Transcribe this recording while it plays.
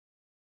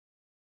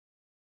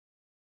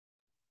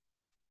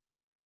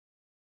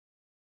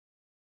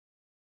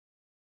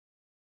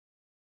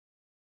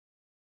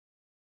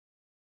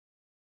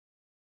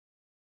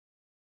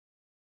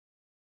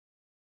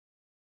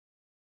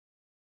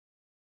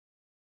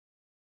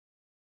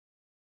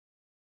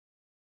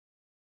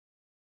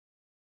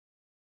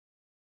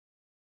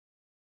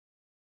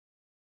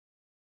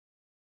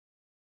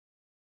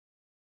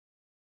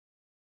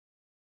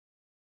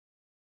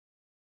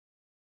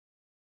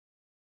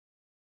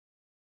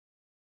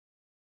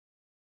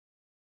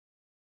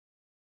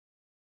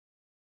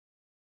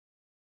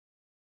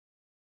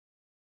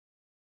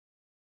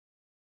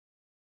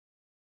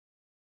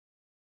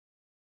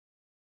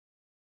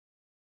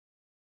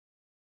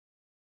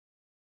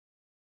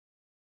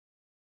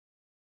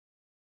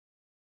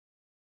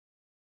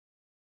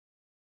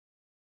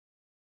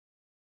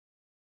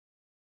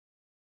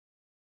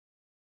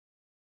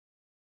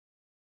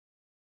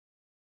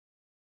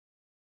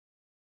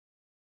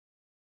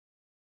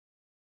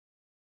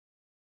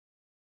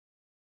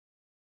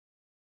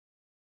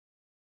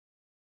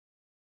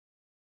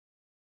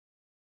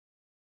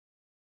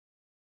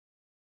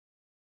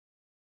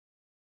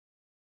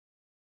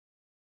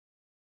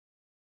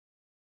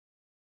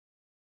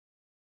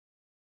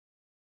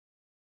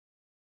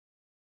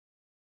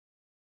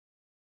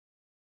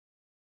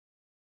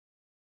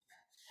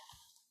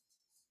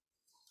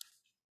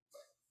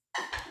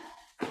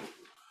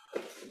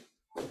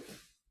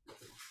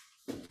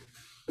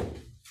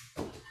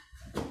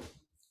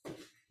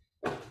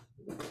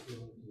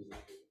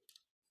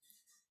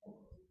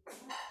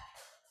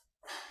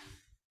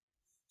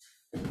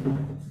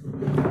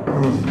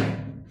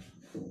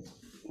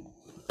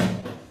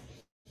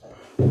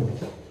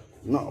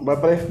No,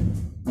 va para ahí.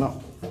 No.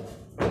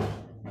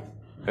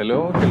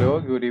 Hello,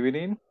 hello, good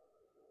evening.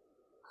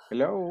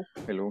 Hello,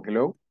 hello,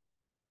 hello.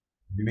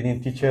 Good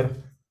evening, teacher.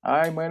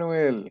 Hi,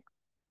 Manuel.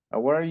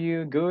 How are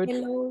you? Good.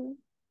 Hello,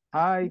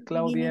 Hi, good evening.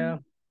 Claudia.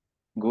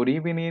 Good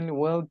evening.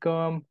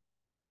 Welcome.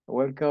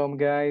 Welcome,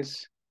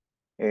 guys.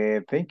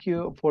 Thank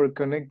you for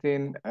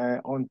connecting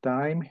on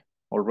time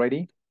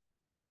already.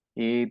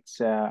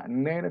 It's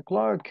 9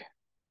 o'clock.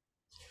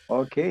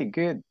 Okay,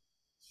 good.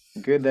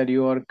 Good that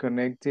you are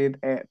connected.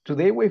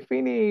 Today we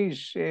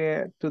finish.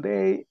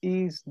 Today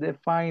is the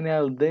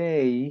final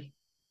day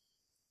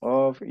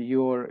of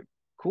your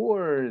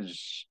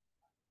course.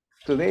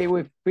 Today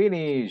we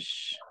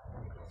finish.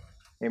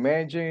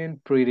 Imagine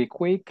pretty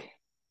quick.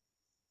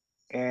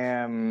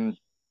 Um,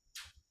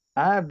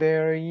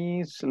 there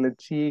is,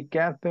 let's see,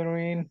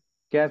 Catherine,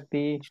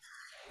 Kathy.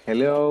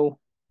 Hello,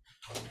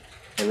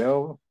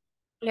 hello,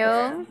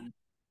 Hello.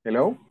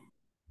 hello,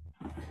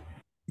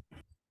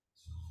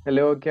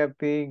 hello,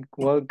 Kathy.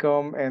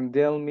 Welcome and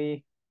tell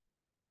me.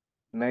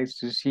 Nice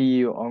to see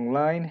you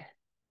online.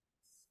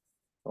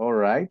 All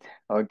right,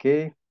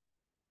 okay.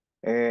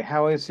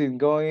 How is it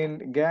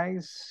going,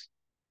 guys?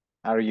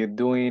 Are you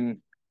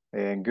doing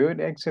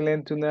good?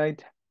 Excellent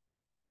tonight.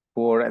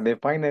 For the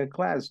final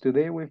class,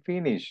 today we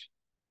finish.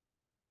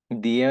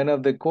 The end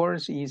of the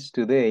course is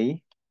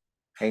today,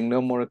 and no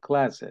more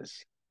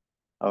classes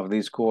of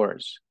this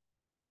course.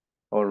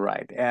 All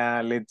right,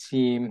 let's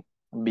see,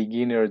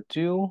 beginner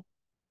two.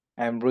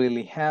 I'm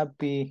really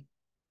happy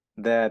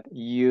that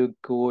you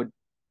could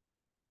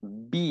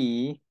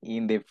be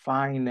in the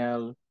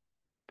final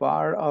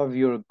part of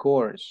your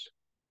course.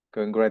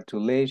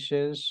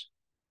 Congratulations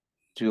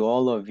to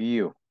all of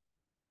you.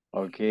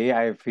 Okay,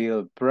 I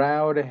feel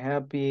proud,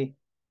 happy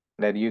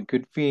that you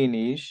could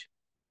finish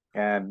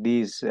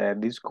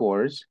this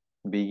course,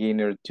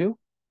 beginner two,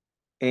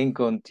 and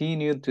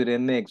continue to the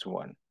next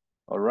one.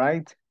 All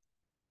right.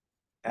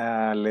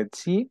 Let's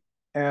see.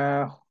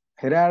 Uh,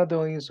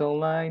 Gerardo is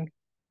online.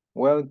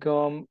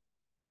 Welcome.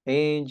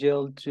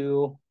 Angel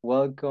too.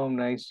 Welcome.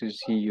 Nice to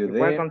see you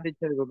there. Welcome,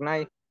 teacher. Good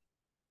night.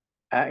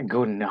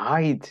 Good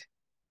night.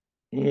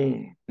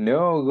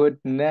 No, good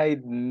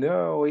night.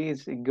 No,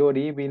 it's good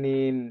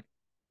evening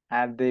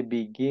at the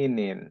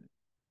beginning.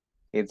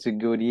 It's a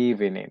good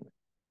evening.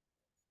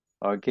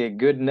 Okay,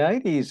 good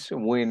night is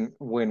when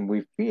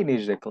we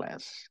finish the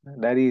class.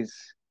 That is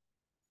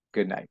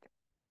good night.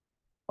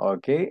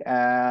 Okay,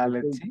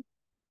 let's Okay. see.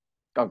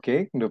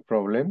 Okay, no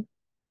problem.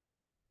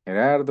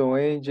 Gerardo,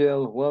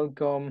 Angel,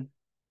 welcome.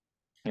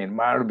 And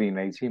Marvin,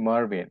 I see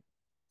Marvin.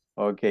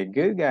 Okay,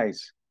 good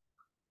guys.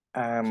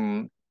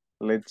 Um,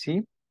 let's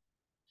see.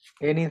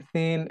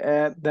 Anything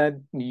that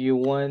you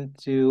want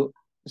to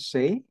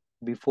say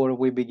before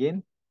we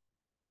begin?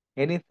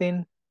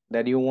 Anything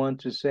that you want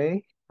to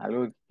say?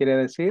 ¿Algo que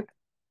quiere decir?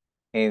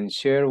 And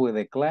share with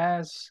the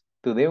class.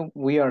 Today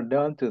we are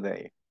done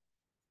today.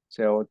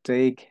 So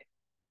take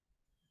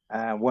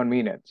 1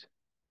 minute.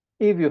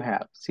 If you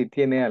have, si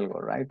tiene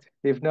algo, right?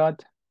 If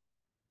not,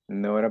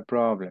 not a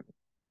problem.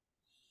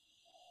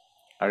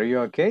 Are you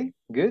okay?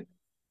 Good?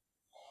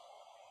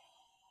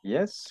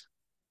 Yes?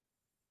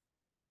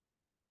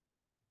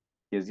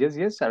 Yes, yes,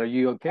 yes. Are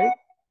you okay?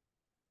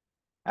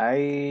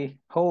 I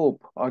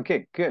hope.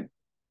 Okay, good.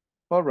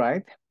 All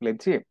right,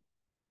 let's see.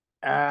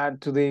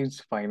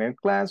 Today's final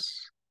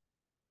class.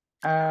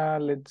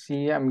 Let's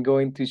see. I'm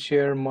going to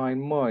share my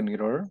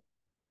monitor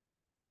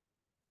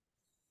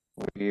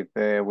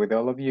with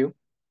all of you.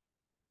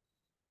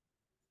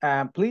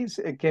 Please,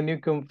 can you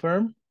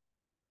confirm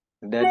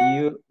that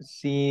you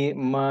see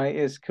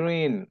my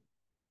screen?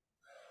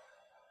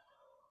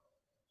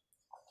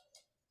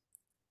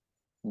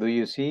 Do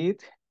you see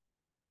it?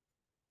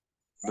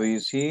 Do you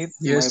see it?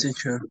 My Yes,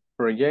 teacher.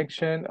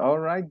 projection? All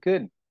right,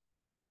 good.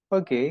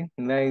 Okay,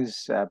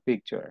 nice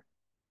picture.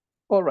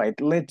 All right,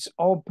 let's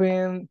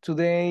open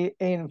today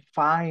and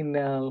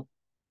final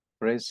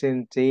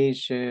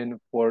presentation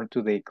for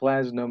today,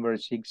 class number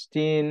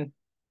 16,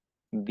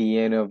 the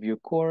end of your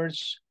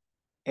course,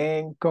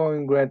 and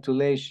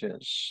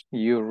congratulations,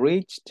 you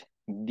reached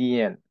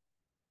the end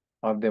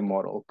of the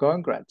model.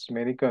 Congrats,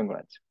 many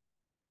congrats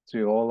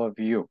to all of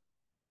you.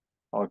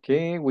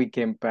 Okay, we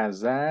can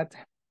pass that,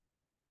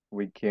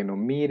 we can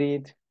omit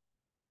it,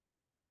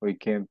 we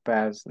can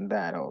pass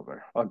that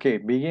over. Okay,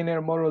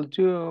 beginner model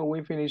 2,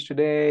 we finished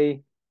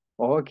today.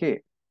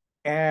 Okay,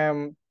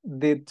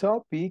 the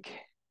topic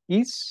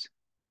is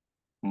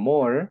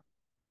more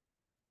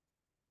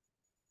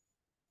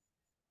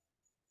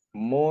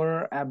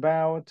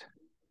about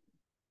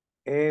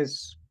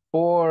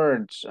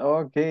sports.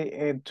 Okay,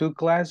 and 2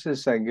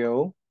 classes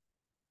ago,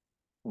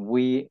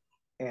 we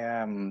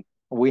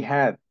we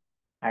had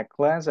a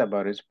class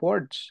about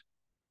sports,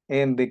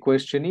 and the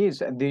question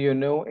is, do you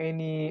know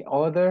any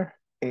other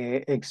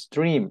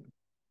extreme?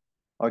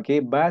 Okay,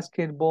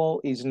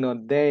 basketball is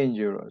not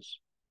dangerous.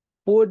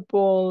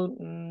 Football,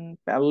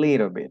 a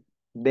little bit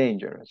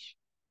dangerous,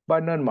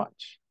 but not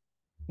much.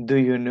 Do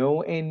you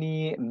know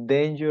any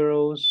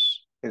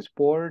dangerous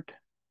sport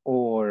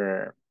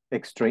or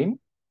extreme?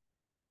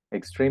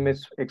 Extreme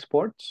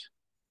sports?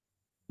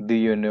 Do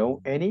you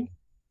know any?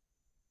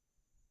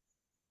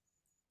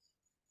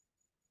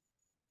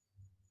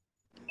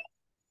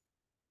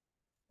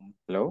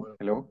 Hello,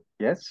 hello,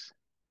 yes?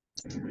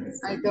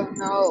 I don't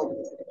know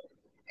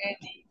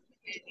any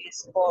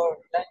sport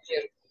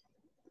danger.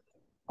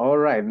 All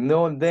right,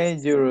 no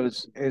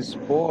dangerous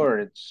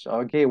sports.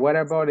 Okay, what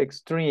about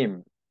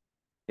extreme?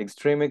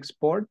 Extreme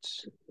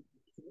sports?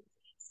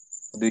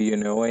 Do you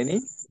know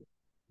any?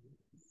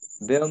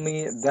 Tell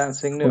me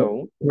doesn't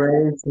know.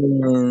 Race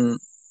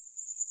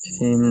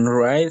in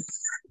right,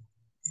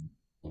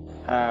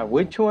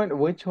 Which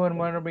one,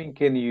 Marvin?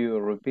 Can you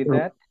repeat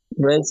that?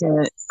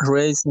 racing,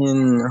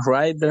 racing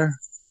rider,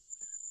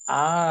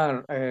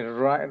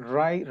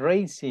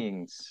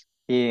 Racings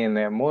in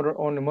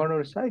on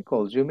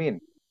motorcycles, you mean?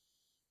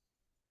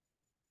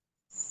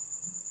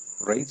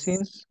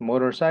 Racings?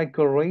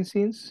 Motorcycle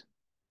racings?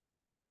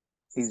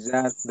 Is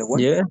that the one?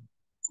 yeah.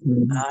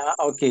 Mhm.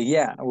 Okay,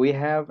 yeah, we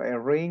have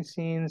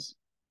racings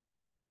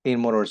in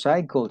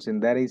motorcycles,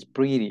 and that is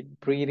pretty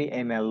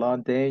and a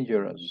lot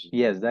dangerous.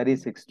 Yes, that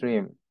is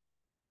extreme.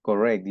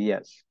 Correct,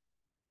 yes.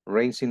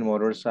 Racing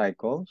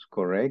motorcycles,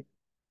 correct.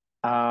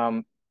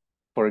 Um,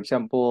 for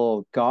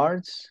example,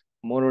 cars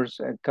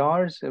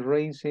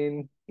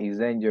racing is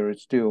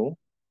dangerous too.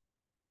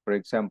 For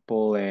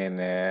example, in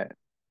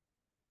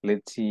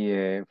let's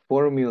see,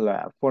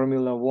 Formula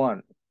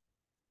One.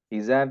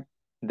 Is that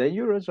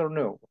dangerous or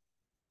no?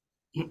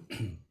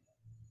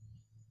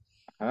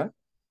 Huh?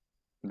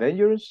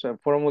 Dangerous,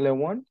 Formula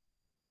One?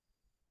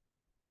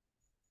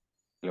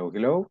 Hello,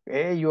 hello.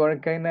 Hey, you are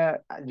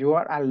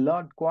a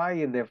lot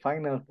quiet, the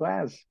final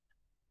class.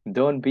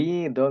 Don't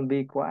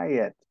be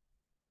quiet.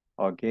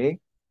 Okay?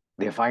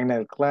 The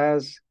final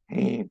class.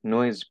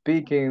 No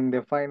speaking,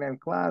 the final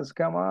class.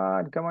 Come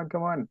on, come on,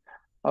 come on.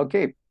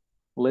 Okay,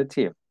 let's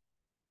see.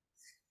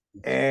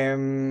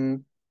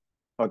 Um,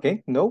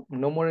 okay, no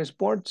more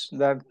sports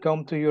that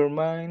come to your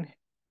mind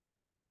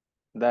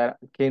that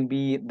can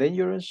be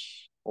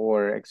dangerous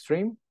or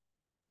extreme.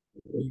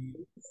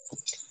 Mhm.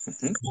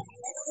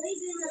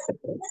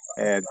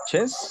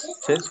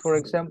 Chess, for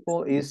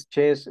example, is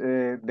chess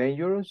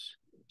dangerous?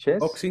 Chess?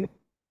 Boxing,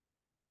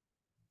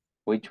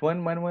 Which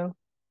one, Manuel?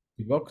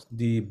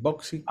 the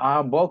boxing.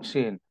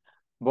 Boxing.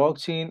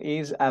 Boxing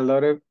is a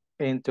lot of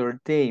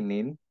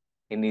entertaining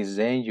and is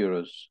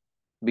dangerous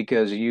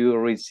because you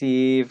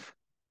receive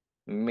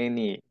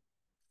many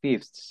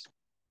fifths.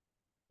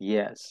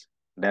 Yes,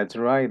 that's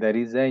right. That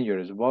is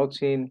dangerous.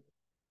 Boxing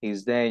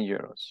is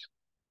dangerous.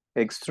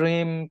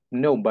 Extreme,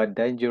 no, but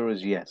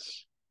dangerous,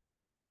 yes.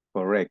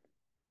 Correct.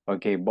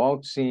 Okay,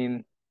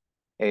 boxing,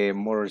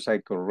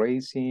 motorcycle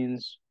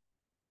racings,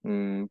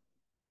 mm,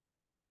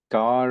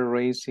 car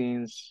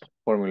racings,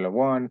 Formula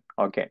One.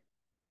 Okay.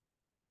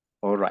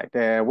 All right.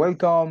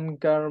 Welcome,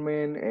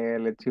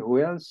 Carmen. Let's see who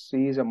else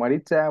is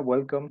Maritza.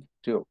 Welcome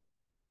too.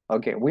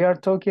 Okay, we are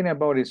talking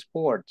about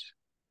sports,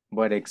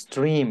 but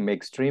extreme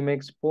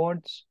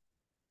sports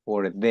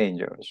or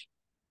dangerous.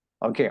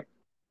 Okay.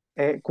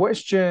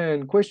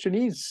 Question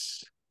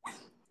is,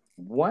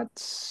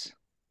 what's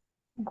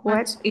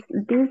What is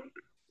this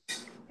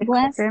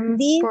What's extreme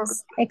sport?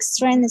 this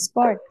extreme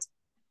sport?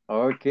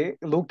 okay?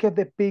 Look at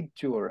the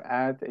picture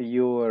at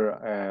your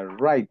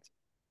right.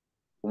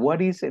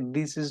 What is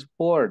this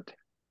sport?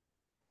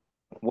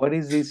 What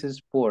is this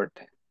sport?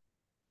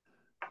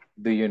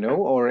 Do you know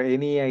or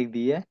any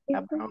idea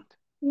about?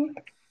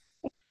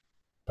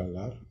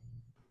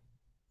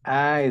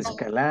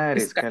 Escalar.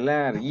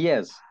 Escalar,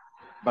 yes.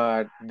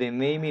 But the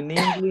name in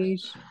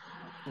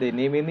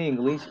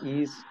English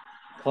is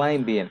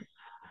climbing,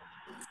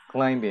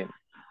 climbing.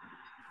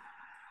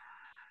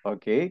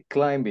 Okay,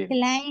 climbing.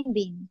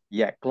 Climbing.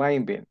 Yeah,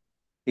 climbing.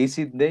 Is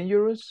it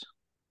dangerous?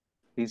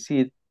 Is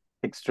it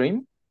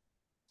extreme,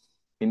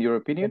 in your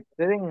opinion?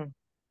 Extreme.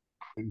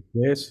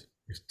 Yes,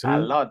 A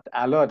extreme. lot,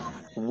 a lot.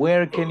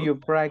 Where can you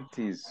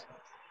practice?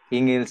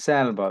 In El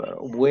Salvador,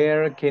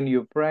 where can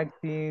you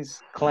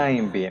practice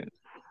climbing?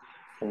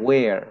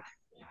 Where?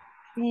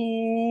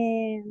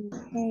 In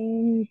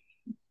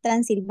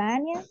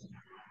Transylvania.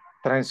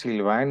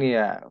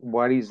 Transylvania.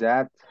 What is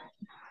that,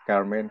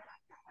 Carmen?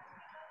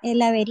 El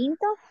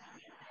laberinto.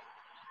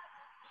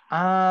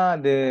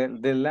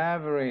 The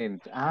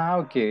labyrinth.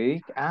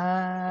 Okay.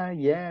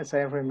 Yes,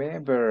 I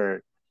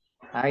remember.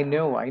 I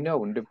know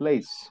the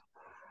place.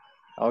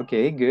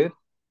 Okay, good.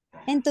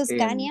 En In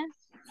Tuscania.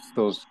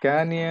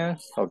 Toscania.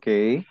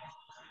 Okay,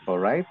 all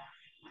right.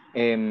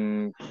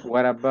 And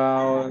what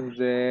about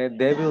the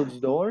Devil's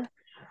Door?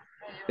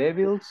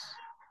 Devil's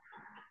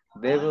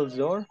Devil's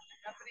Door?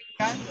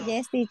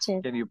 Yes, teacher.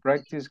 Can you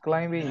practice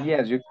climbing?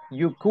 Yes,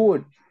 you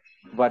could,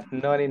 but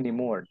not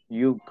anymore.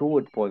 You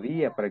could,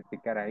 podía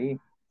practicar ahí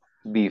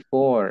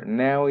before.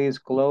 Now is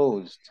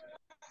closed.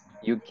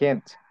 You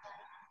can't.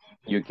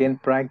 You can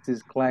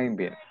practice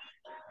climbing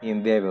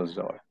in Devil's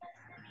Door.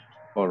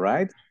 All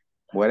right.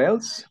 What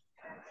else?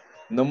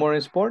 No more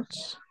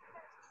sports?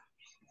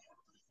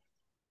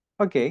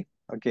 Okay.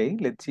 Okay.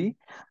 Let's see.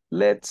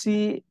 Let's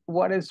see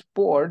what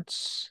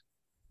sports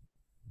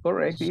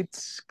Correct.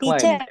 It's Teacher,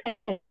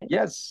 climate.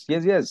 Yes,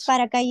 yes, yes.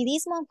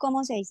 paracaidismo,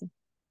 ¿cómo se dice?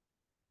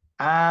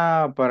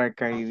 Ah,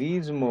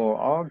 paracaidismo.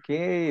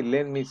 Okay,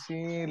 let me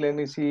see. Let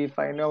me see if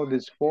I know the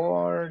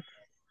sport.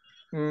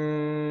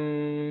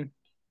 I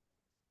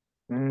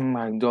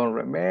don't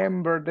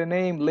remember the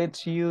name.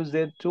 Let's use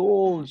the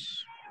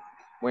tools.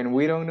 When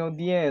we don't know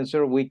the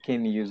answer, we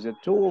can use the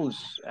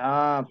tools.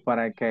 Ah,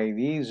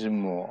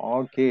 paracaidismo.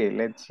 Okay,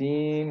 let's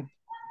see.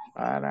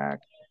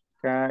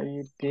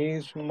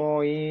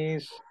 Paracaidismo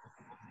is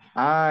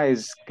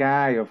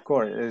sky, of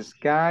course.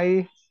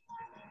 Sky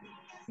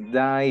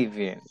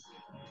diving.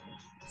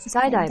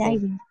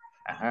 Skydiving.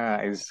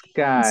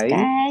 Sky.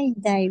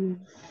 Skydiving.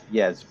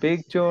 Yes,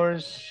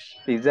 pictures.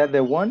 Is that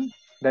the one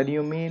that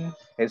you mean,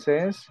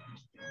 SS?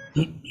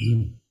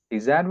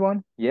 Is that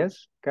one?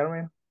 Yes,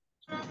 Carmen?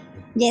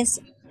 Yes.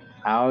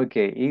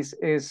 Okay, it's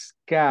a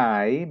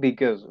sky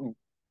because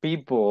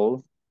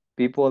people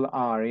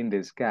are in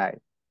the sky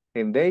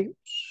and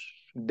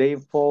they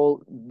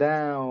fall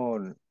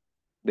down.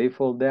 They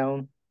fall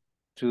down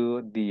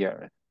to the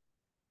earth.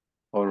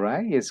 All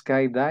right,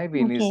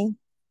 skydiving is Okay.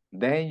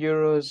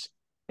 dangerous,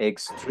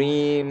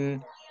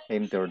 extreme,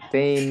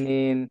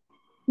 entertaining,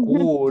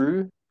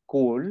 cool,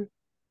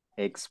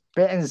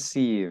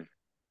 expensive.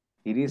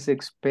 It is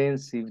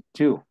expensive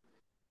too.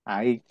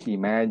 I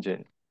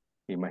imagine.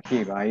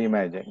 I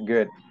imagine.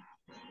 Good.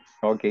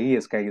 Okay,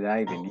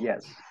 skydiving,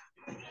 yes.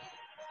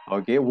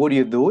 Okay, would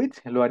you do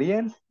it? ¿Lo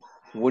harían?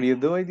 Would you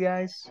do it,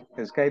 guys?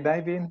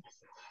 Skydiving?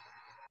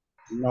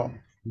 No,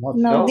 not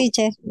No, No?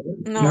 teacher.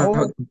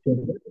 No?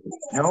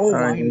 No,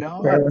 Are why you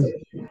not? sure?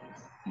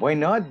 Why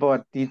not?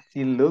 But it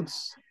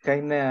looks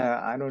kind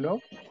of, I don't know,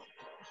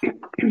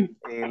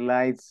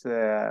 like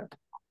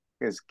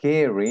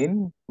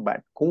scaring,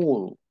 but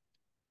cool.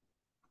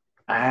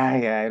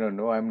 I don't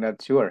know. I'm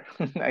not sure.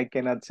 I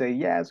cannot say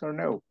yes or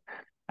no.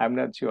 I'm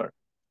not sure.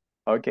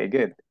 Okay,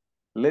 good.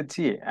 Let's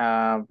see.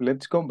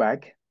 Let's go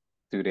back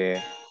to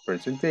the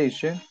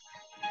presentation.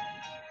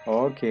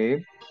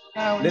 Okay.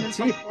 Let's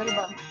see.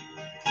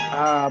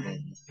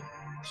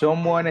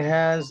 Someone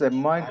has a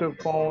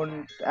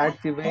microphone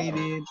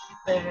activated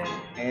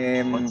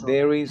and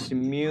there is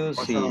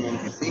music.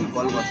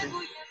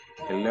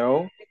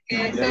 Hello?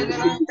 Que Tell salgan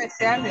los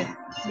especiales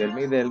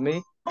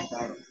me.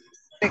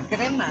 de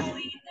crema.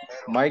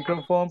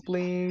 Microphone,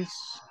 please.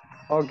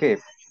 Okay.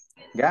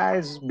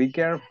 Guys, be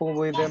careful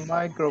with the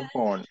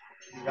microphone.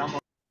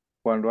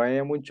 Cuando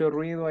haya mucho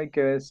ruido hay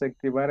que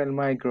desactivar el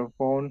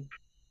microphone.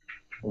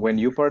 When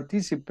you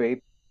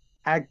participate,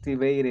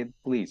 activate it,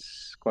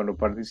 please. Cuando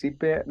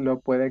participe, lo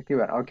puede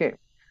activar. Okay.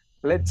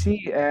 Let's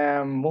see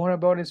more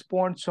about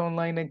sports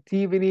online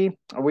activity.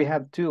 We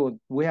have two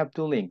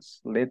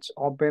links. Let's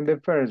open the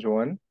first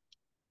one.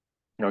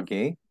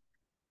 Okay.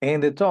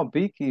 And the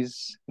topic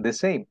is the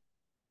same.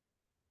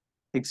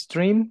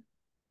 Extreme.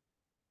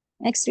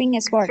 Extreme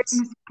sports.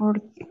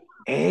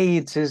 Hey,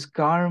 it says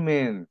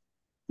Carmen.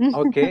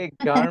 Okay,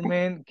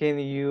 Carmen, can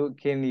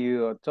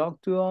you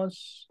talk to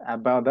us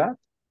about that?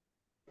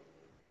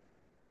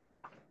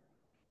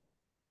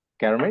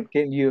 Carmen,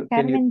 can you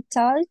Carmen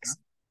talks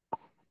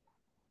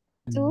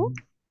to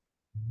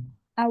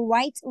a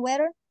white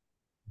water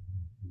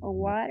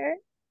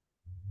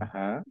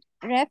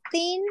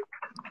rafting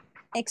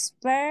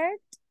expert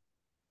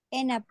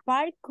and a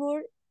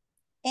parkour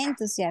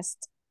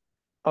enthusiast.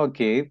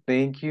 Okay,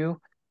 thank you.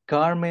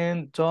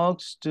 Carmen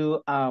talks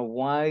to a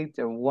white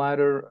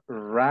water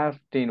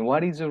rafting.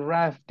 What is a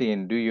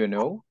rafting? Do you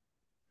know?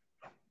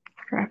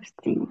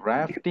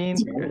 Rafting?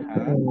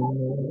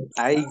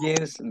 I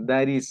guess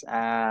that is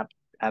a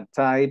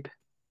type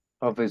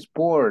of a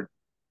sport.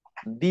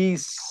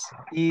 This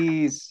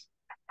is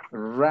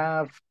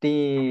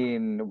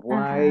rafting,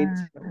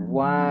 white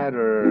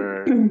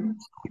water.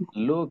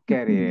 Look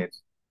at it.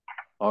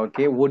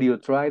 Okay, would you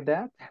try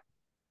that?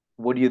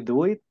 Would you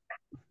do it?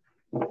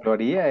 Lo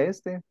haría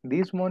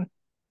this one,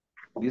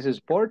 this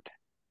sport?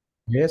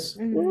 Yes.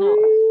 No.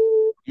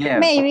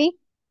 Yes,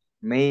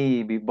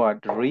 Maybe.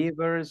 but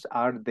rivers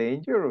are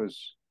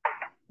dangerous.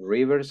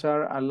 Rivers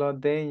are a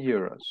lot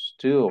dangerous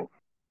too.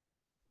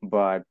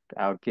 But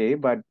okay,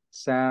 but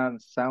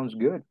sounds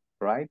good,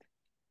 right?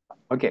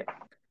 Okay,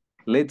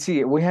 let's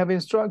see. We have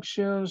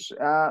instructions.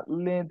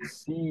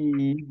 Let's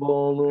see.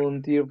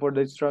 Volunteer for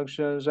the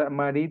instructions.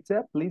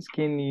 Marita, please,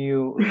 can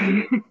you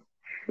read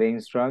the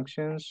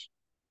instructions?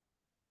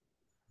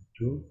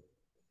 Two.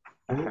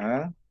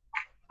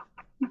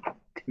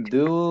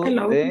 Do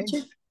Hello, the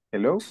teacher.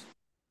 hello.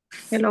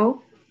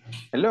 Hello.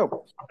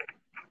 Hello.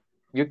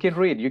 You can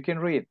read.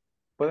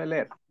 Puede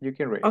leer. You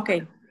can read.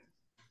 Okay.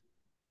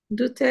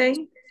 Do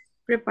the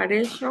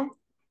preparation,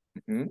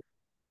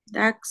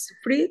 tax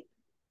free,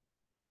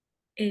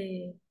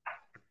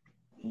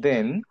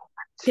 Then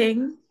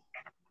 10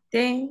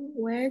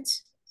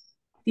 wedge,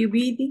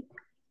 DVD,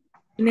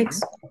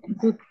 next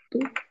to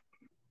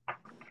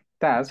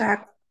task.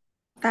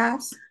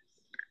 task,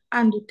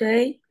 and do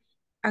the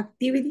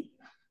activity.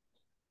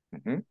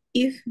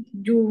 If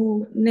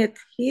you need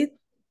it,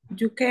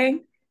 you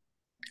can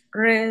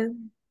read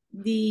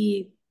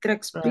the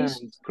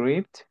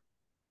Transcript.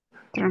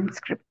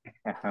 Transcript.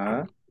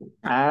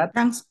 At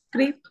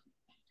Transcript.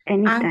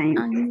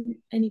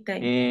 Anytime.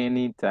 Anytime.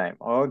 anytime.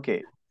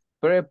 Okay.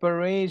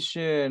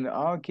 Preparation.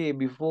 Okay,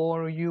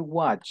 before you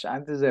watch,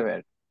 antes de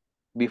ver,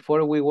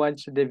 before we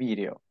watch the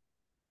video,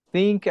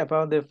 think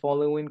about the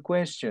following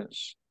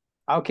questions.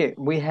 Okay,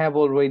 we have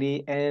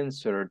already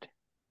answered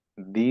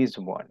this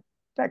one.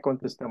 Ya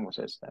contestamos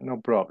esta, no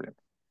problem.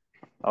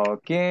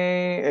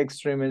 Okay,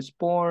 extreme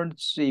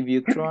sports, if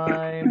you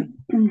try.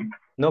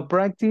 No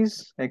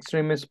practice,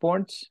 extreme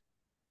sports?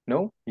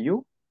 No?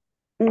 You?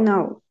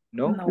 No.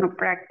 No? No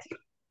practice.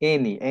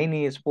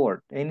 Any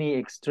sport, any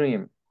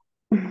extreme?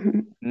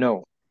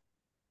 No.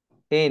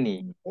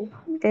 Any?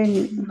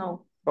 Any.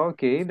 No.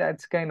 Okay,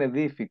 that's kind of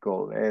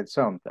difficult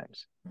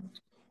sometimes.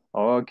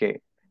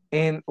 Okay.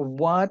 And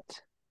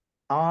what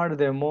are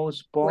the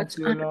most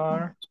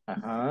popular?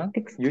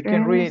 You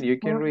can read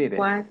it.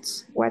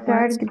 What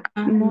are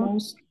the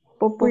most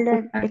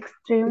popular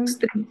extreme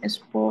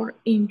sport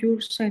in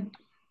your center?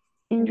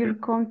 in your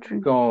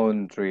country?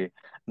 Country.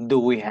 Do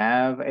we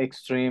have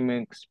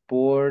extreme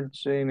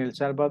sports in El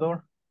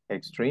Salvador?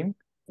 Extreme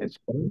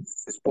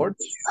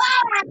sports?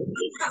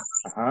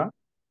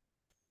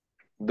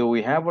 Do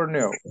we have or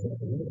no?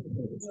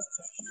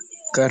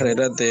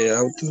 Carreras de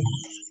auto.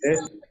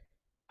 Yes.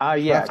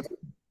 Yeah.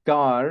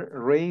 Car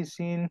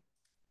racing,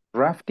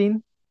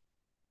 rafting.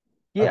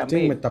 Yeah,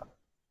 Rafting,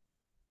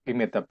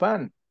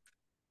 Metapan.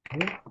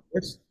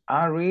 Yes.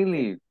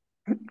 Really?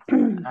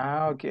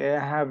 Okay,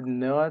 I have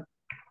not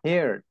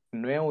heard,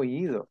 no he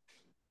oído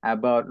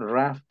about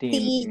rafting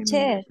in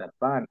Teacher.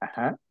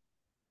 Metapan.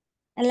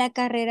 La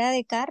carrera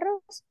de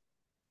carros.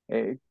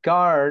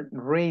 Kart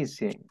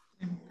racing.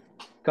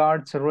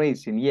 Karts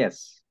racing,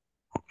 yes.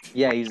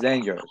 Yeah, it's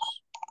dangerous.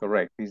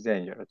 Correct, it's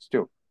dangerous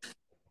too.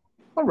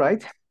 All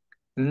right.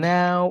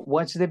 Now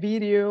watch the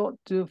video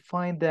to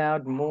find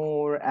out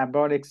more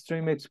about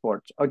extreme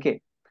sports.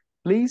 Okay,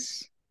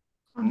 please,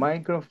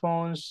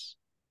 microphones,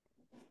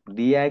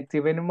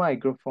 deactivate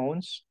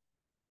microphones.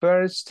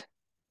 First,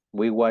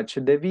 we watch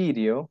the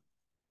video,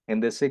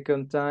 and the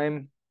second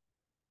time,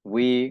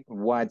 we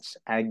watch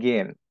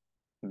again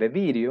the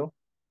video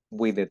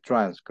with the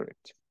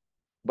transcript.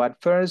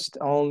 But first,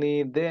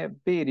 only the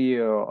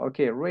video.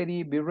 Okay,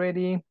 ready? Be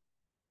ready.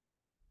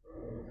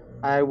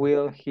 I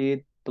will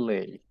hit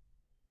play.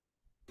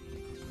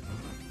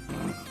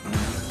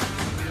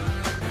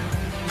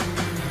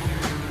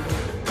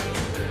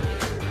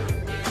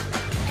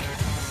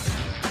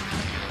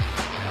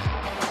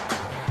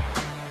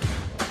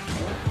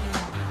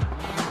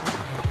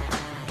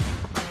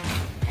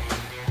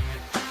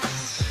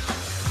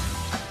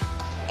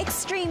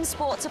 Extreme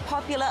sports are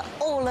popular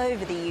all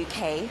over the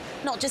UK,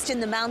 not just in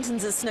the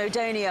mountains of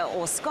Snowdonia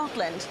or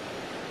Scotland.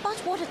 But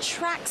what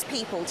attracts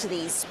people to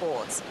these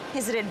sports?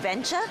 Is it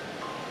adventure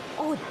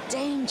or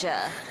danger?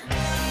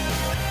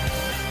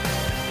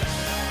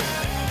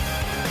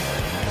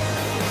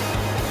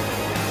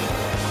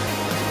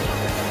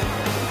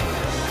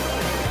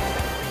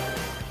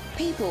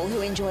 People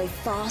who enjoy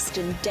fast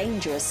and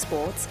dangerous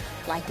sports,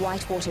 like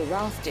whitewater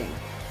rafting,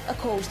 are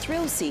called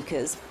thrill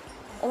seekers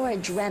or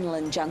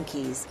adrenaline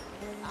junkies.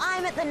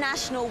 I'm at the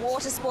National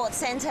Water Sports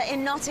Centre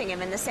in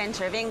Nottingham in the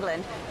centre of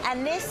England,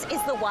 and this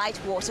is the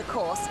whitewater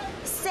course.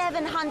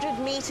 700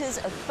 metres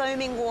of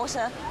foaming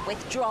water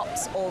with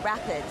drops or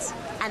rapids.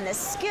 And the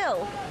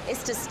skill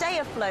is to stay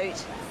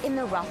afloat in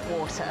the rough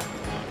water.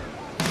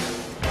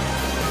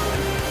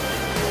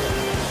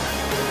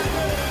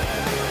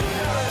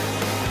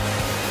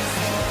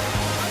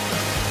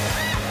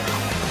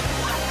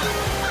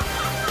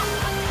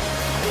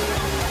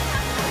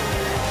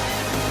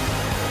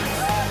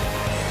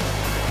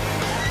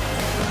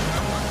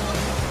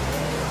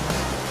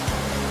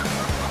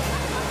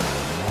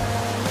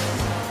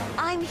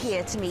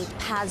 Here to meet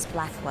Paz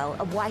Blackwell,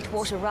 a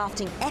whitewater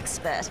rafting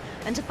expert,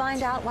 and to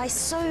find out why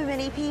so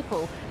many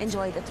people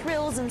enjoy the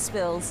thrills and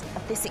spills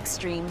of this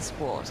extreme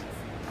sport.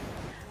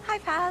 Hi,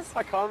 Paz.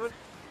 Hi, Carmen.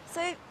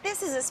 So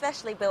this is a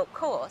specially built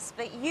course,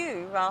 but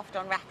you raft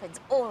on rapids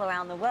all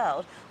around the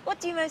world. What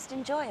do you most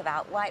enjoy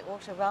about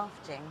whitewater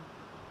rafting?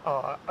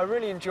 Oh, I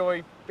really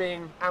enjoy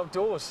being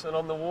outdoors and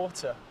on the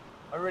water.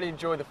 I really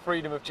enjoy the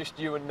freedom of just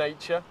you and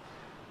nature,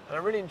 and I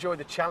really enjoy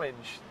the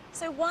challenge.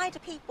 So why do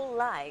people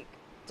like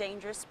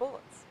dangerous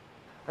sports?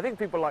 I think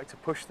people like to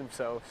push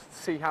themselves,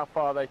 see how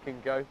far they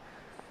can go,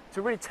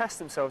 to really test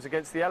themselves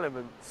against the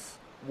elements,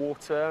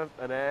 water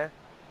and air.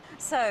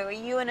 So, are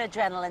you an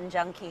adrenaline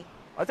junkie?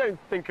 I don't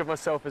think of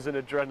myself as an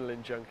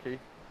adrenaline junkie,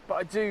 but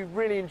I do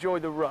really enjoy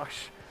the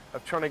rush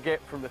of trying to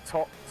get from the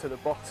top to the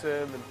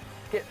bottom and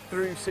get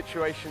through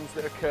situations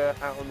that occur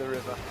out on the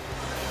river.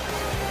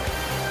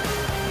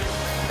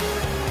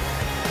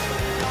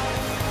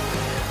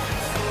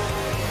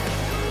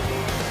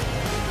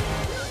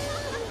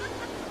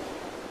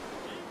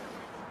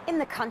 In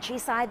the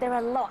countryside, there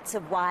are lots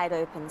of wide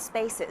open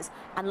spaces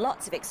and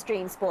lots of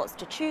extreme sports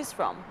to choose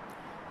from.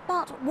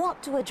 But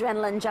what do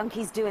adrenaline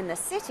junkies do in the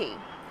city?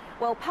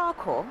 Well,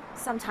 parkour,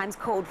 sometimes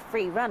called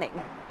free running,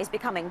 is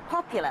becoming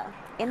popular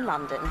in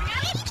London.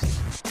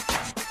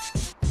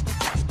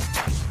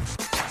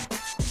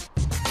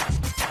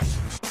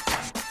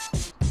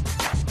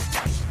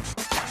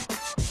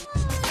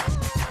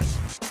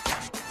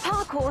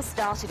 Parkour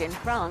started in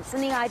France,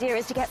 and the idea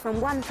is to get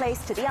from one place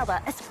to the other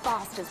as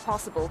fast as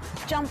possible,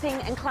 jumping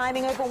and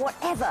climbing over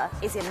whatever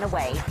is in the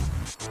way.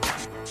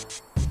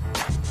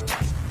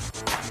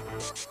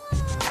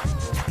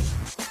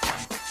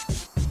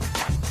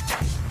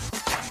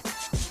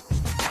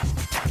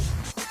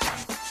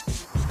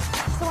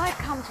 So I've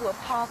come to a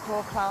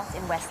parkour class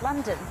in West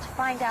London to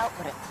find out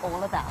what it's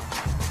all about.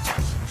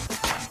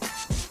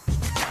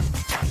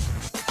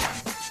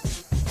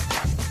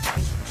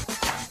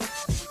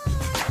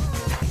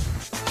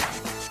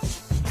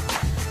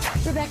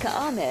 Rebecca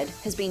Ahmed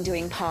has been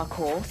doing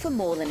parkour for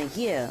more than a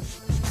year.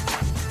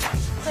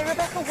 So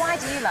Rebecca, why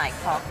do you like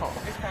parkour?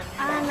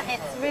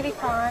 It's really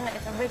fun,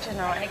 it's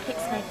original, and it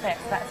keeps me fit,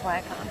 so that's why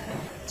I come.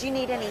 Do you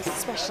need any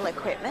special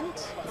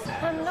equipment?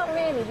 Not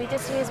really, we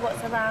just use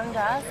what's around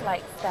us,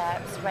 like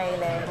steps,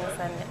 railings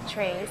and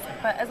trees.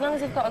 But as long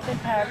as you've got a good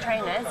pair of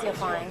trainers, you're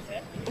fine.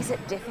 Is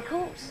it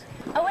difficult?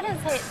 I wouldn't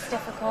say it's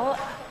difficult.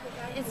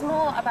 It's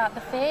more about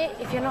the fear.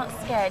 If you're not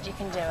scared, you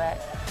can do it.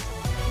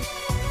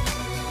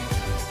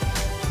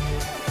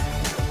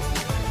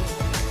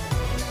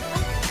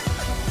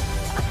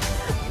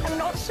 I'm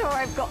not sure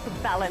I've got the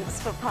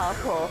balance for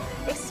parkour.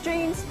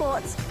 Extreme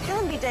sports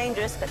can be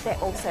dangerous, but they're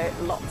also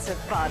lots of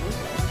fun.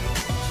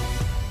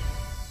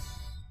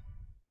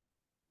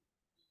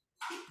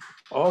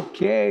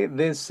 Okay,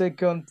 the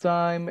second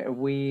time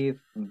with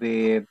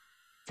the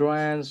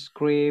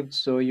transcript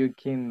so you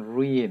can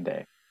read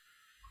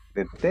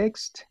the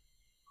text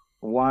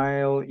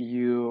while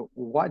you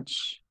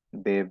watch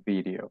the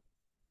video.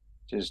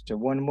 Just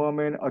one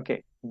moment.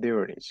 Okay,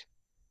 there it is.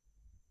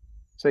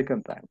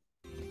 Second time.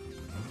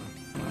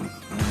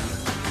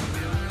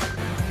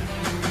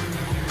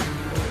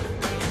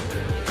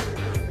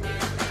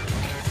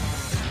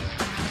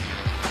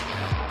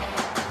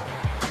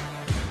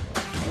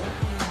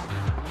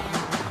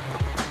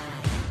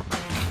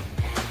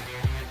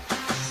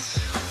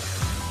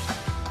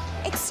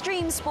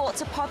 Extreme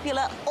sports are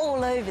popular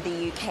all over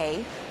the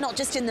UK, not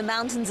just in the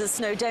mountains of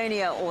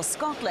Snowdonia or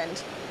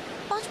Scotland.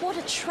 But what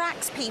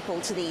attracts people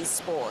to these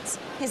sports?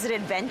 Is it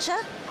adventure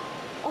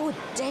or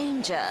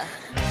danger?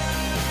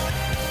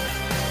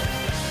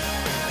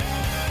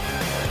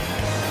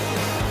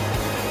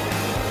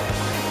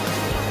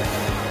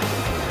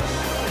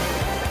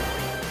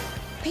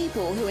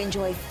 People who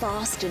enjoy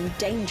fast and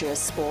dangerous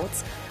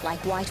sports, like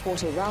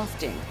whitewater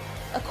rafting,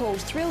 are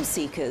called thrill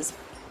seekers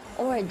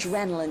or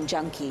adrenaline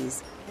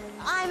junkies.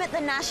 I'm at the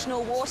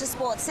National Water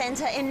Sports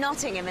Centre in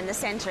Nottingham in the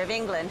centre of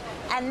England,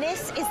 and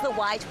this is the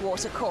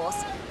whitewater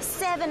course.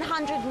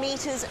 700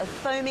 metres of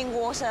foaming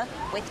water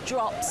with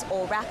drops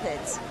or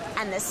rapids.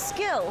 And the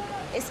skill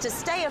is to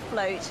stay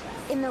afloat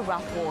in the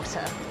rough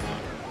water.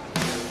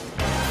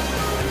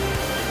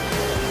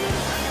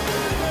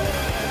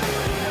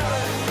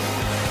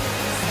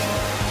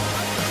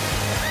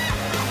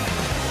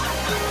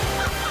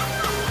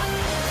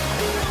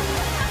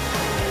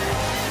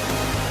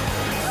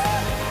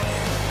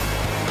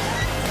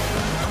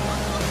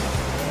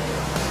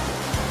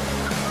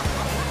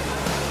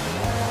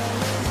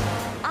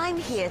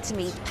 Here to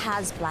meet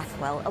Paz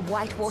Blackwell, a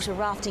whitewater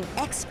rafting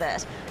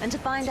expert, and to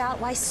find out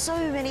why so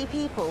many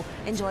people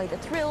enjoy the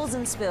thrills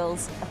and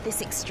spills of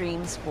this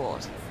extreme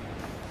sport.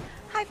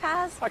 Hi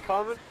Paz. Hi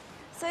Carmen.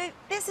 So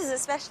this is a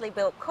specially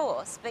built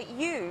course, but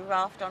you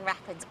raft on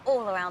rapids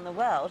all around the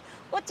world.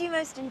 What do you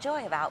most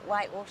enjoy about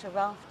whitewater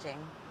rafting?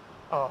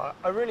 Oh,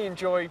 I really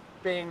enjoy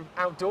being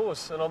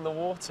outdoors and on the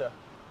water.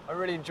 I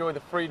really enjoy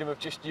the freedom of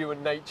just you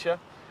and nature,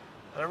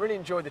 and I really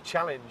enjoy the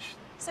challenge.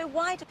 So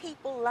why do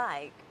people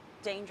like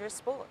dangerous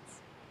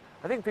sports?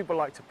 I think people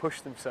like to push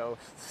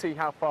themselves, to see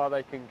how far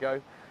they can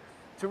go,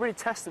 to really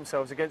test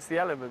themselves against the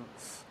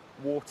elements,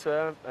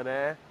 water and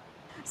air.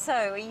 So,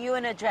 are you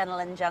an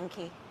adrenaline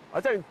junkie?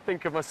 I don't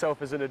think of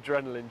myself as an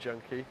adrenaline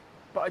junkie,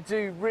 but I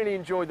do really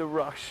enjoy the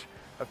rush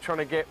of trying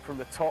to get from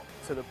the top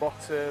to the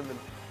bottom and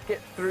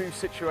get through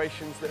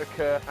situations that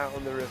occur out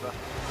on the river.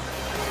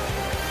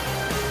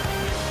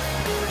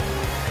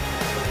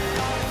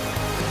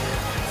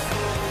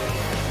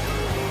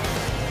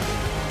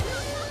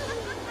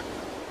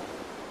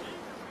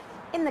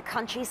 In the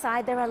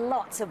countryside, there are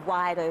lots of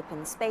wide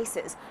open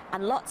spaces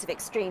and lots of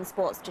extreme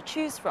sports to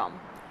choose from.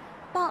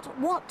 But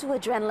what do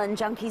adrenaline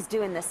junkies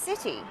do in the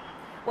city?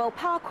 Well,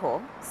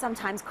 parkour,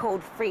 sometimes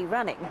called free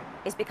running,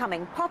 is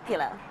becoming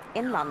popular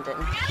in London.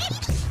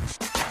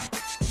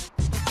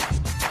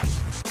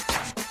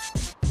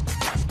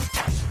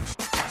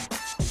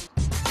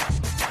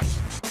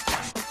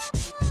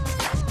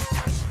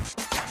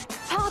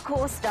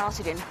 Parkour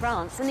started in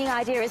France, and the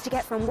idea is to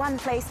get from one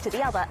place to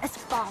the other as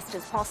fast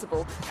as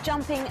possible,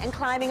 jumping and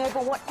climbing over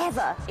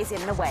whatever is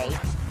in the way.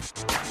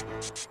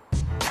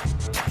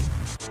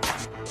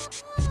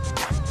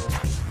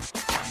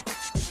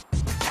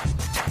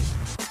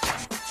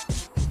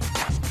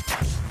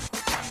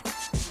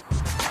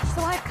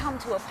 So I've come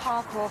to a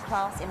parkour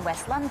class in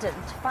West London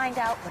to find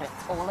out what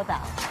it's all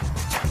about.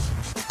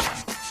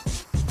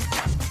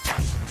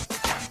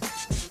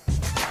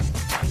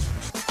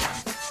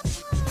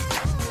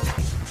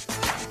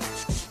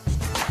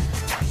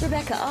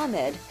 Rebecca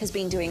Ahmed has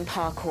been doing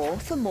parkour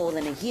for more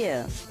than a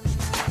year.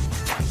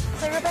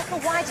 So Rebecca,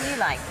 why do you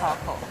like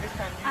parkour?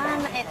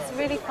 It's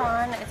really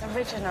fun, it's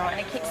original, and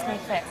it keeps me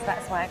fit, so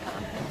that's why I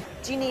come.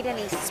 Do you need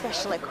any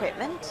special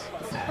equipment?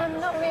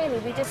 Not really,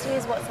 we just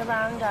use what's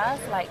around us,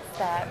 like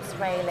steps,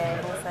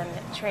 railings, and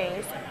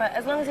trees. But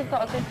as long as you've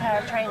got a good pair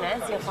of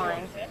trainers, you're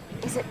fine.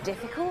 Is it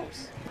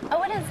difficult? I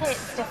wouldn't say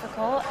it's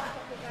difficult.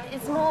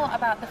 It's more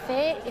about the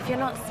fear. If you're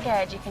not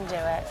scared, you can do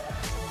it.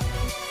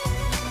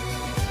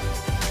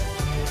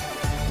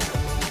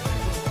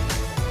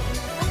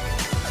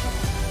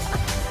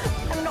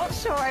 I'm not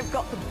sure I've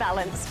got the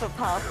balance for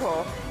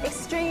parkour.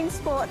 Extreme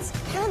sports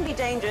can be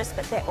dangerous,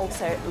 but they're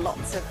also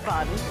lots of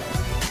fun.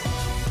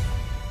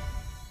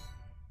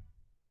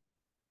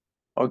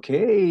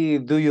 Okay,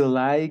 do you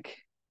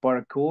like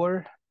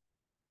parkour?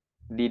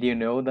 Did you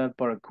know that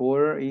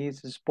parkour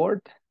is a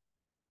sport?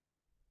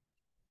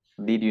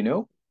 Did you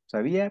know?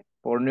 ¿Sabía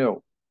or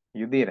no?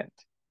 You didn't.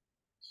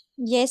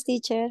 Yes,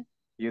 teacher.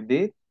 You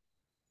did?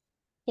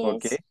 Yes.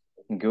 Okay,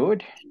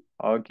 good.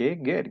 Okay,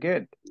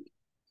 good.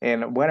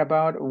 And what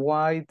about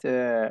white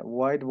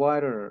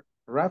water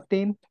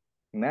rafting?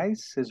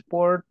 Nice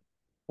sport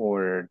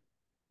or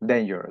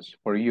dangerous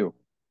for you?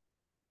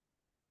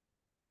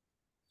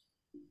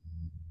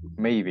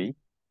 Maybe.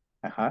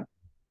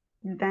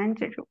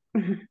 Dangerous.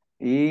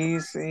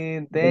 Is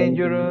it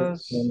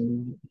dangerous?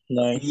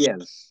 Nice.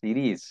 Yes, it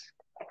is.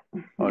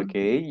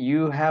 Okay,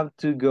 you have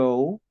to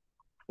go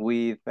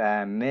with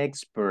an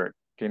expert.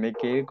 Tiene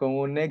que ir con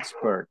un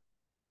expert.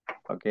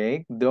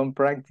 Okay, don't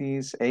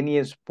practice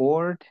any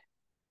sport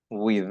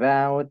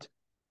without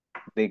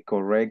the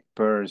correct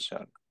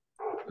person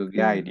to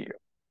guide you.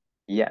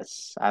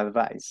 Yes,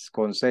 advice,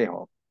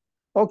 consejo.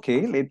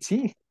 Okay, let's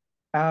see.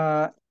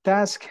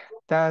 Task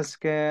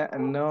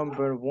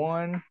number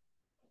 1,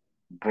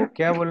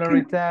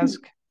 vocabulary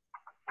task.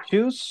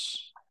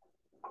 Choose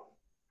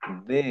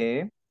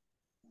the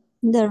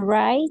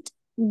right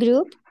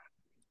group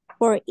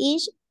for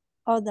each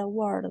of the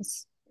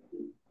words.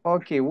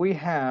 Okay, we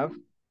have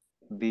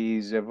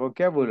this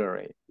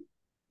vocabulary,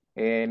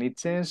 and it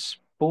says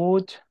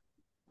put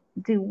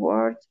the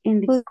words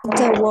in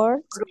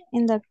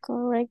the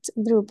correct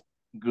group.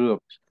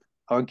 Groups.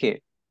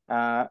 Okay.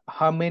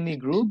 How many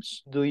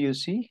groups do you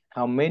see?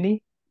 How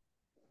many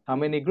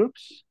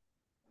groups?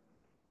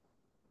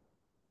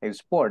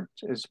 Sport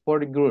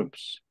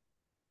groups.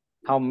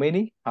 How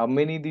many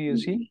do you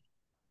see?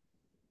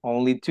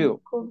 Only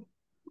 2.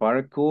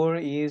 Parkour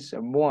is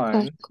 1.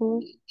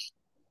 Parkour.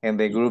 And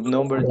the group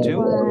number 2?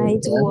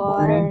 White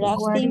water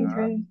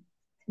rafting.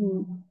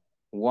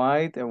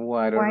 White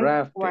water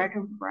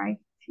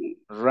rafting.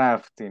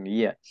 Rafting,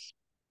 yes.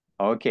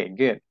 Okay,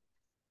 good.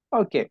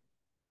 Okay.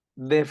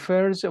 The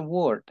first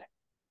word.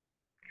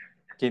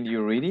 Can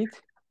you read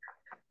it?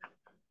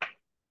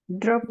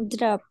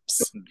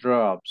 Drops.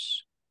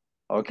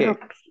 Okay.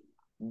 Drops.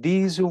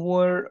 This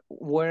word,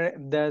 where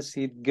does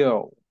it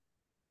go?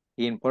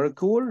 In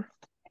parkour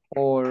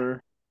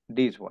or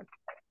this one?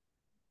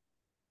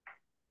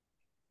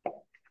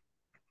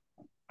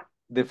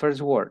 The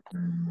first word.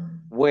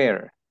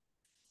 Where?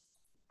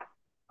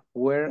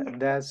 Where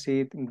does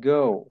it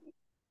go?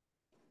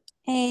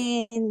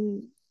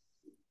 And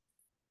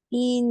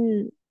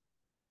in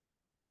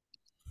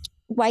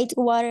white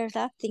water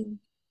rafting.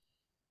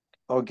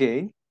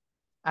 Okay.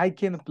 I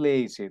can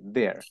place it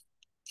there.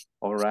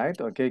 All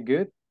right. Okay,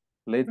 good.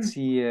 Let's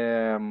see,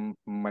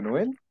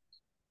 Manuel.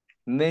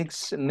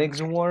 Next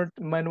word,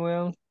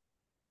 Manuel.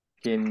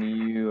 Can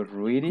you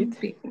read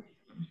it?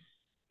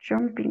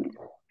 Jumping.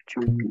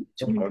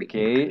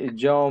 Okay,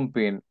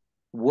 jumping.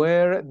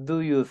 Where do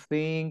you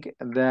think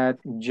that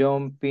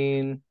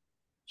jumping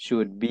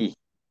should be?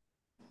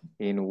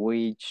 In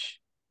which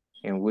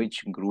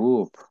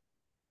group?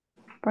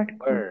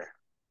 Where?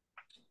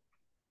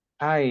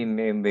 In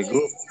the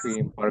group,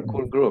 in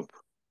parkour group.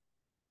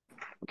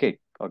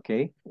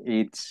 Okay,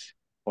 it's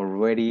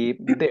already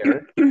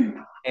there.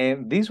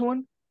 And this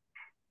one?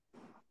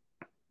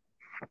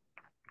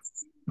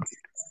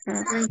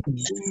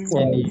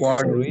 Can you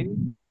read it?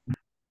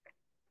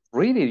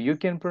 Read it, you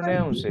can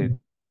pronounce it.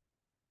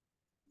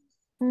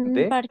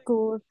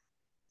 Parkour.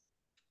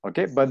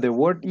 Okay, but the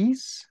word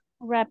is?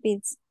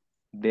 Rapids.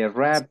 The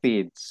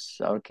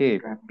rapids. Okay.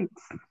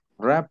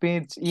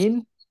 Rapids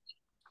in?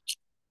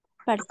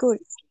 Parkour.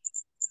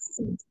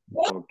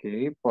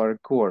 Okay,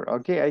 parkour.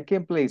 Okay, I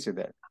can place it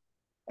there.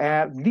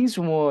 This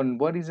one,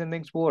 what is the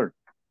next word?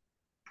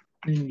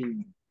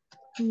 Climbing.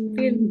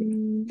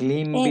 Climbing.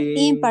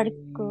 In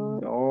parkour.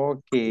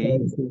 Okay.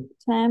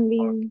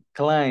 Climbing.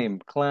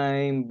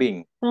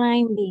 Climbing.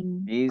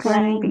 Is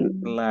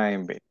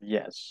climbing.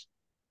 Yes.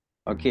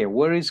 Okay,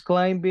 where is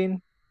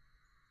climbing?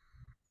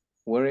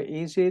 Where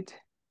is it?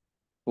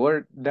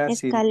 Where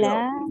does it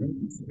go?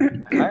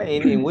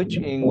 In which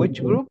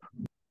group?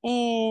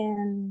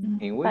 In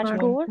which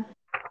parkour.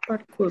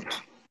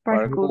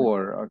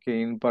 Parkour.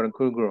 Okay, in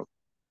parkour group.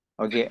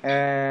 Okay,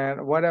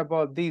 and what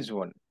about this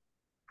one?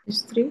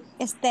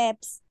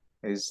 Steps.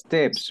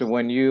 Steps.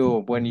 When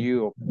you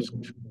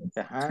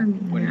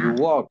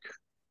walk.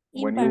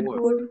 when you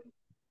work?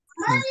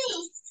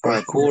 Parkour.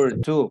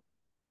 Parkour too.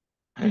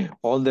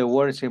 All the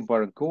words in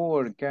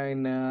parkour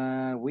kind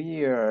of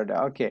weird.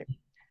 Okay.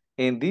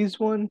 And this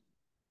one?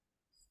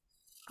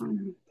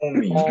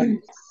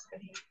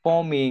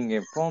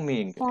 Foaming.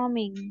 Farming.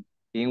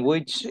 In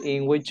which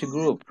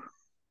group?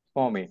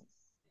 Foaming.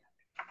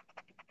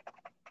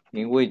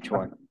 In which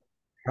one?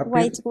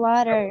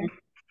 Whitewater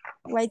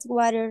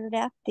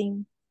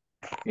rafting.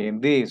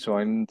 In this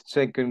one,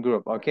 second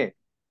group. Okay.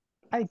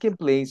 I can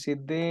place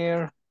it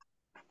there.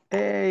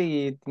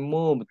 Hey, it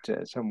moved.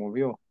 Se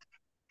movió.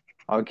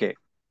 Okay.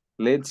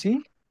 Let's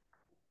see.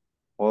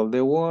 All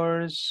the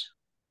words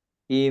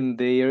in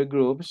their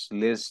groups.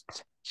 Let's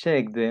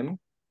check them.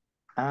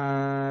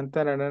 And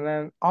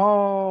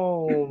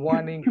oh,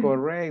 one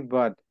incorrect,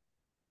 but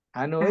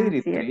I know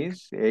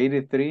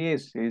 83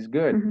 is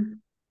good.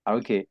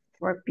 Okay.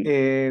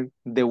 The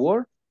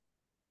word?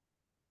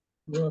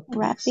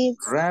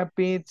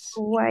 Rapids.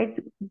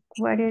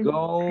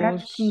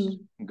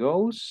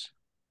 Goes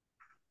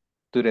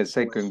to the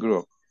second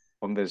group.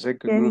 On the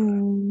second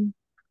group.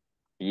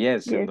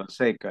 Yes, in the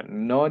second.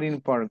 Not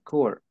in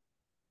parkour.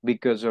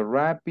 Because the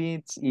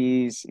rapids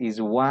is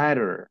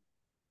water.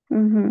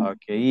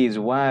 Okay, is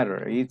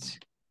water. It's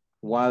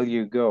while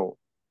you go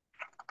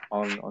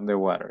on the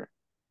water.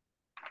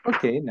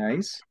 Okay,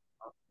 nice.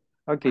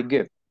 Okay,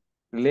 good.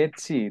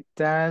 Let's see.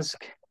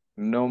 Task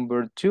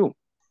number 2.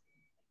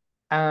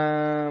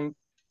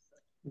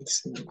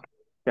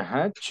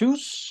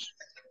 Choose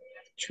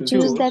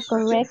the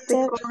correct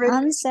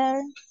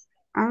answers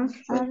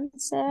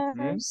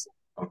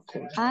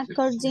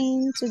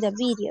according to the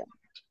video.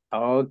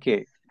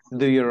 Okay.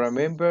 Do you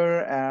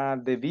remember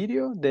the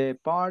video, the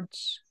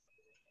parts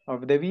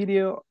of the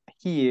video?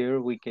 Here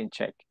we can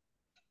check.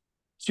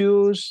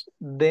 Choose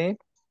the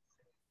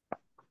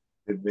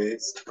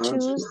best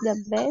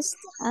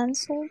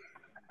answer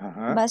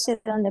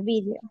based on the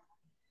video.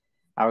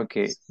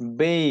 Okay,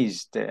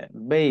 based.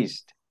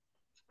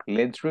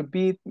 Let's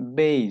repeat,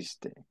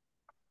 based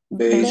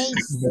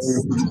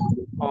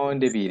on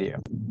the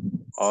video.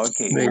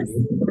 Okay.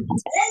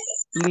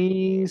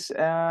 Please,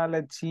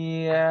 let's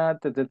see,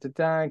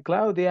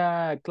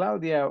 Claudia,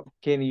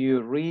 can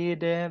you read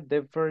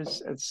the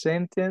first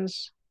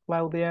sentence,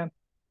 Claudia?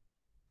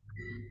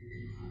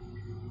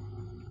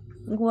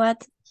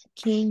 What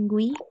can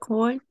we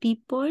call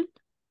people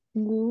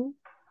who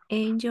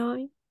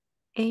enjoy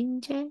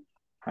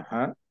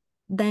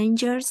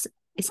dangerous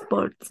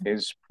sports?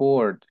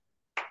 Sport.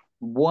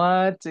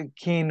 What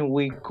can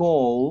we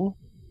call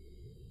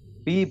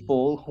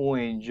people who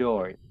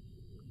enjoy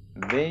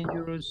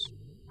dangerous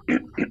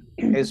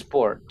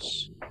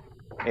sports?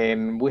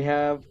 And we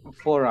have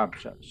 4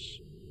 options.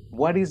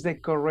 What is the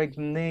correct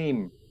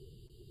name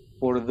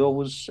for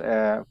those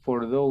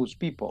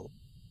people?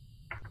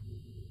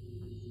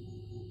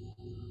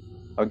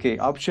 Okay,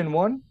 option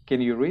 1,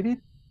 can you read it,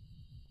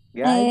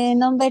 guys?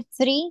 Number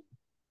 3.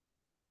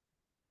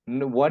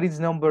 What is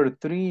number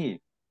 3?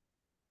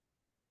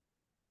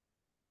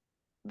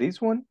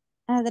 This one?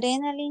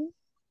 Adrenaline,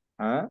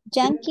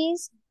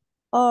 junkies,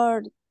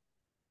 or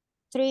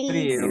thrill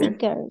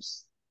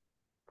seekers.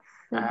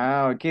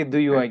 Okay, do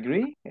you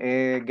agree?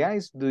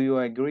 Guys, do you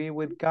agree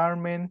with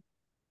Carmen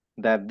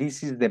that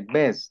this is the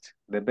best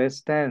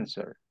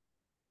answer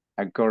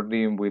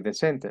according with the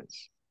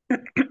sentence?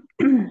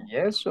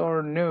 Yes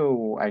or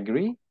no?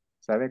 Agree?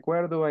 ¿Está de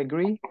acuerdo?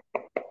 Agree?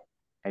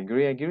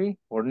 Agree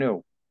or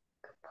no?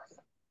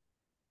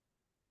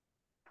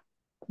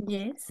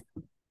 Yes.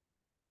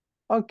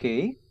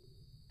 Okay,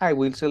 I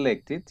will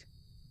select it.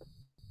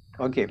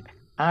 Okay,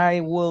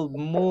 I will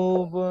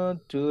move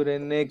to the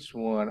next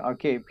one.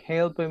 Okay,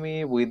 help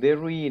me with the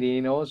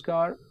reading,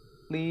 Oscar,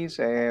 please,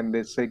 and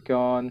the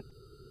second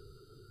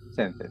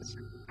sentence.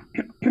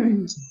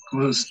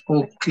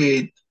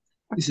 Okay,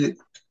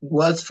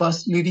 what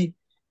facility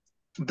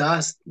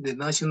does the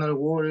National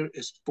Water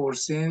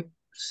Sports Center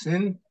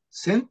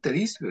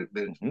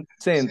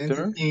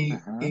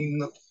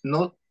in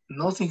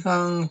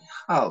Nottingham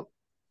have?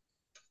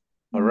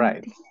 All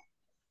right.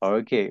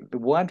 Okay,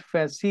 what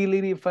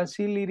facility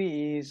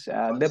is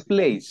the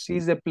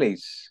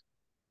place.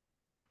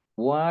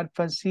 What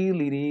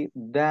facility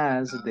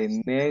does the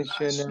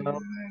National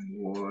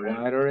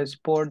Water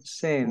Sports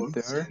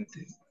Center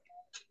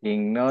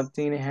in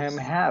Nottingham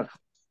have?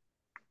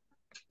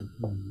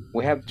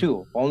 We have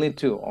only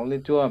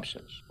two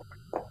options.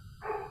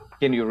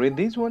 Can you read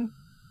this one,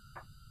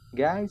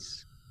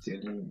 guys?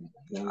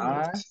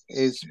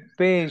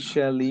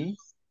 Especially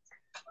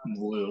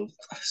World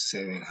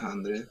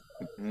 700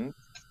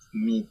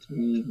 meet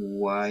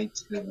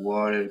white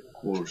water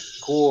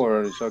course.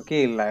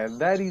 Okay,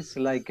 that is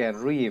like a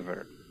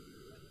river,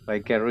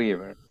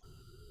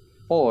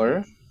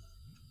 or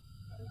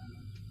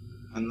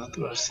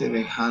another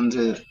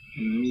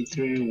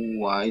 700-meter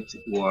white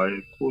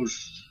water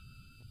course.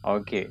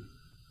 Okay,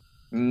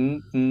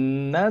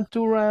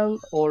 natural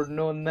or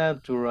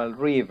non-natural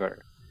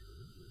river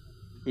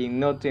in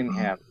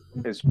Nottingham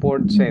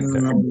Sports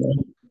Center.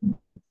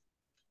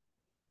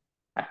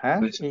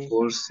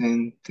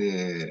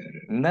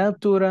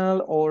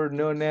 Natural or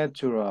no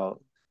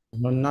natural?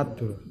 No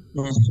natural.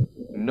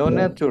 No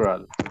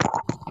natural.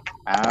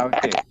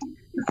 Okay.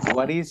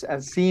 What is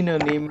a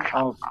synonym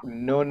of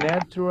no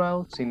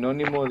natural?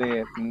 Sinónimo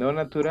de no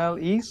natural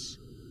is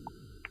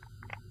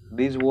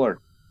this word.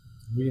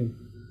 Bien.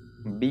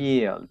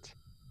 Build.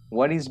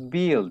 What is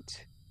build?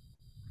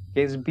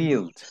 ¿Qué es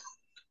build?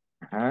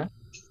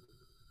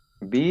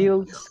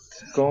 Build,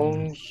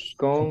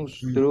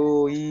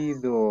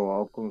 construido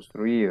o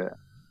construida.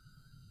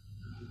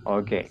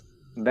 Okay,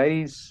 that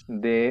is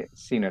the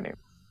synonym.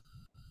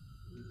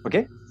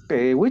 Okay,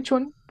 which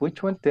one?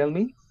 Which one? Tell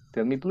me,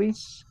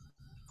 please.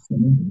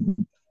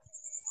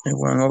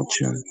 One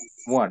option.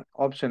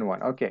 Option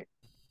one. Okay,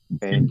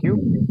 thank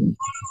you.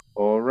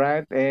 All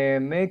right,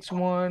 and next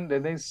one, the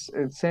next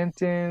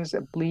sentence,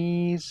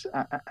 please.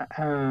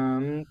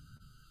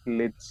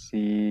 Let's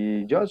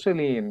see,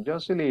 Jocelyn,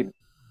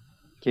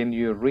 can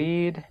you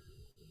read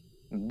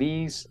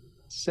this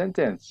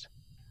sentence?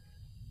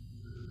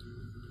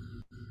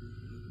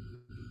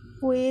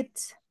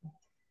 With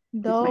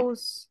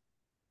those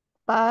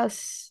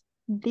past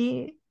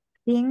the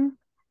thing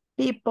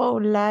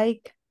people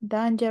like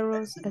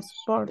dangerous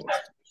sports.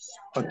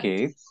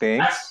 Okay,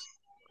 thanks.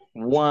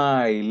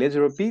 Why? Let's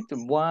repeat.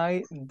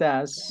 Why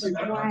does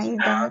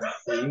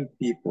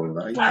people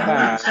like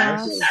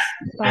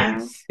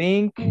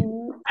think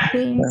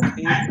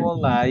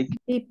people like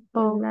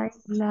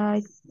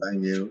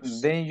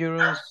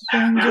dangerous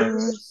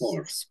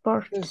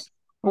sports?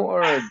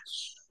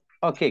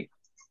 Okay,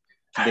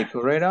 the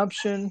correct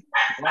option.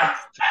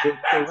 What's the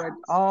correct?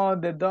 Oh,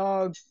 the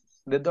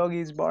dog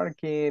is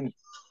barking.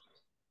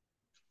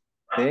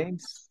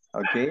 Thanks.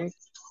 Okay,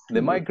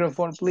 the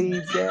microphone,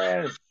 please.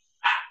 There.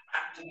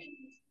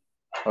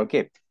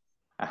 Okay.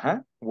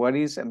 What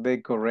is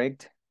the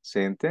correct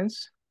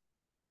sentence?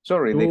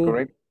 Sorry, the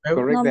correct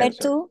Number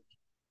answer. 2.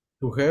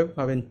 To have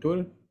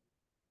aventure.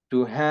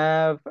 To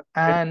have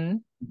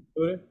an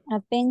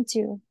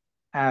adventure.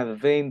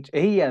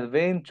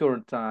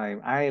 Adventure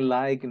time. I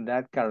like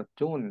that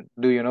cartoon.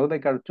 Do you know the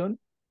cartoon?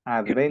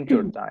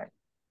 Adventure time.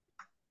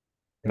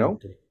 No?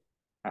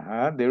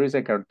 There is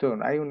a cartoon.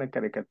 Hay una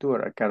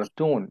caricatura,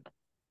 cartoon.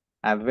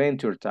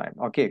 Adventure time.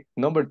 Okay,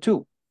 number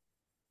 2.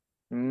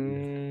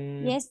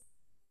 Yes.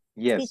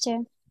 Teacher.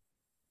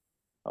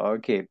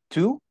 Okay,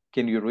 2.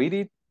 Can you read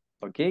it?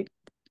 Okay,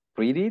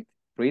 read it.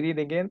 Read it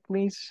again,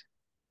 please.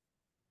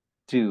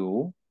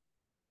 2.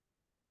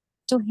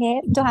 To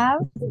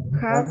have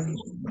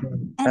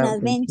an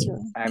adventure.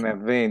 An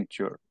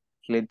adventure.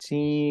 Let's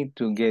see,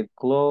 to get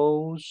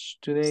close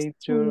to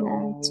nature.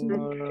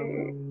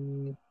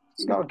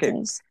 Okay.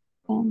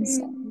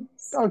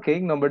 Okay,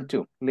 number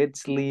 2.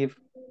 Let's leave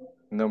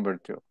number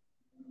 2.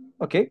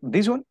 Okay,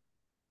 this one.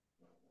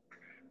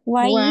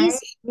 Why is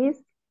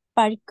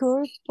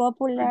parkour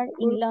popular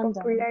in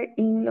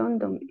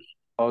London?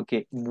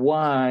 Okay,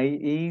 why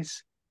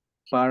is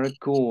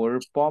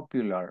parkour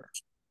popular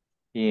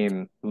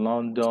in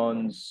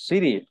London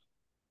City?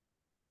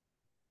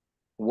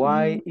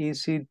 Why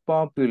is it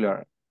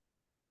popular?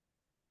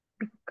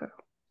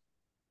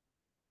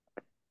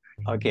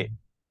 Okay.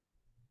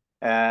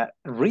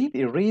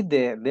 Read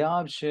the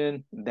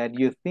option that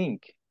you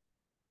think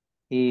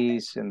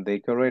is the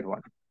correct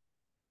one.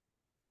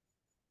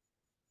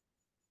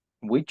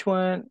 Which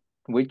one?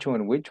 Which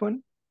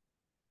one?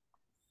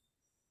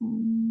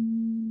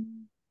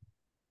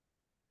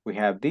 We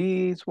have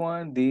this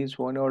one,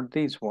 or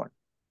this one.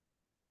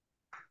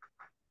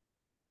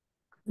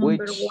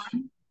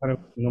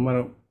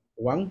 Number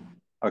one.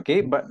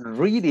 Okay, but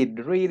read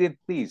it,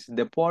 please.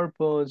 The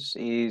purpose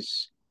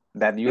is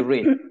that you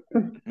read.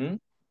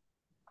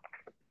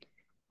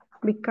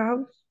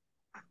 Because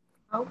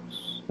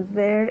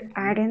there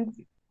aren't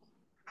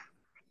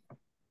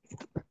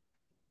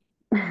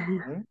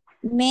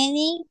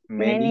many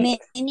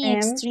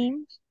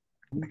extreme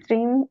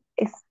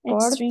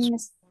sports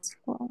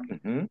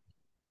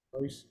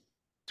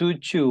to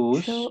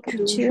choose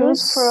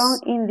from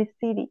in the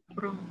city.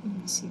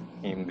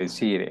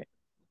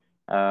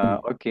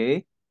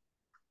 Okay.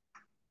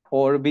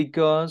 Or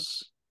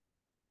because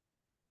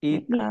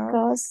it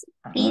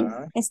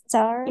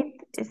started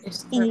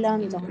in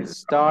London.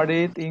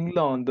 Started in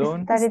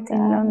London.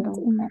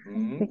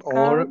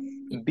 Or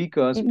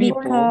because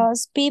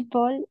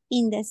people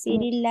in the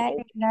city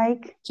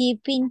like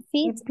keeping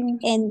fit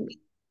and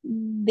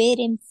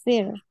beating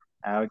fear.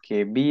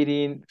 Okay,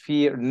 beating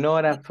fear,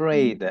 not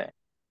afraid,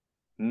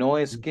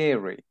 no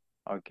scary.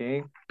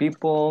 Okay,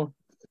 people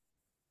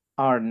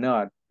are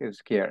not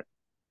scared.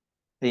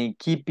 And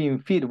keeping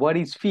fit, what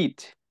is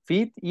fit?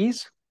 Fit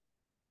is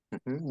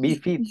be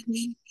fit.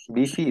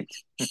 Be fit.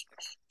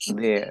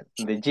 The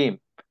gym.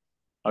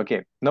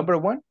 Okay, number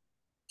one.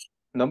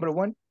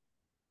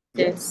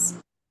 Yes.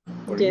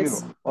 For you.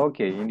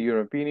 Okay, in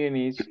your opinion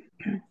is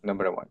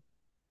number 1.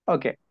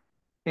 Okay.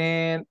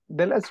 And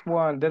the last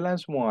one.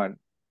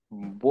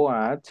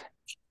 What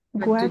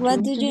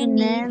do you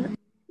need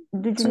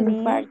to do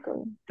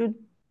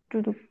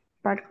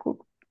parkour?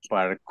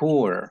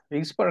 Parkour.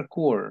 It's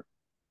parkour.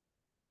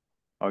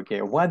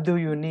 Okay, what do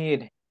you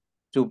need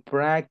to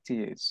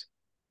practice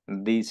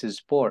this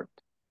sport?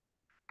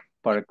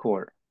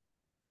 Parkour.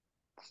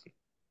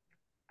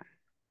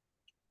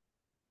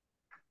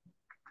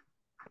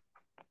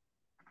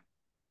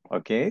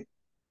 Okay.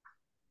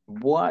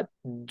 What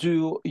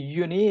do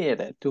you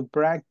need to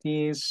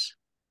practice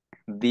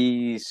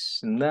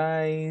this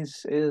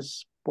nice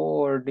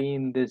sport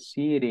in the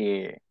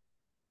city?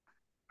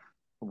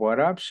 What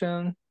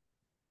option?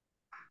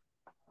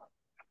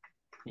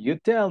 You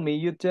tell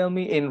me,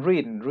 and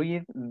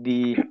read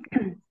the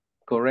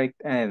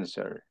correct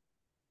answer.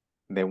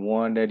 The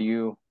one that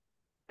you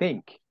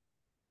think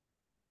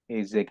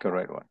is the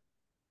correct one.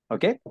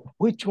 Okay?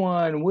 Which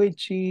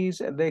is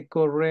the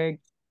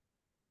correct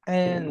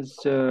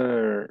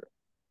answer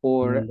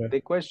for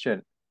the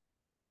question?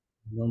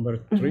 Number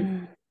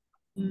 3.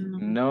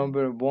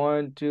 Number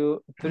 1,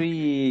 2,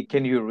 3.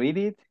 Can you read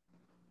it?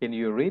 Can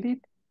you read it?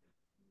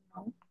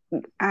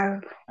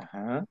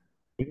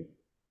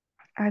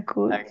 A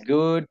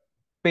good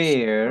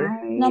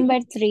pair. Number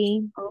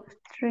 3. Of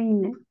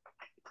trainers.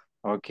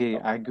 Okay,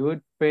 a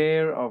good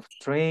pair of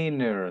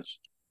trainers.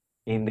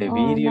 In the Oh,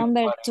 video,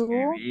 number what in 2.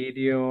 the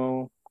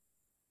video?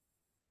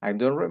 I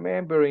don't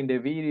remember in the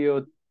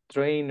video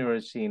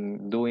trainers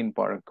in doing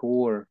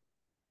parkour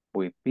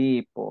with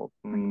people.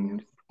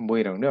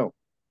 We don't know.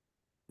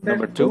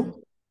 Number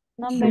 2?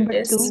 Number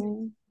Yes.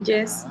 2.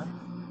 Yes.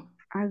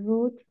 A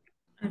good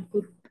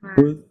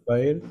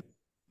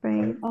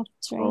pair Of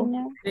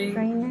trainer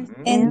trainers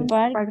and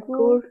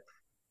parkour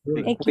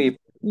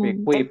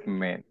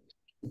Equipment.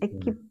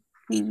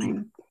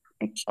 equipment.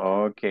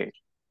 Okay.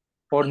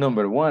 For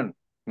number 1.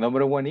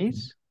 Number 1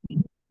 is?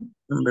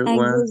 Number a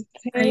 1. good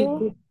pair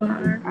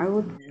A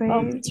good pair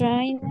of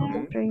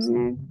trainer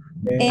trainers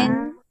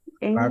and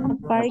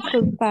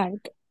parkour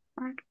park.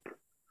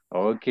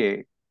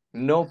 Okay.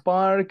 No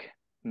park,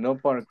 no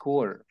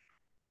parkour.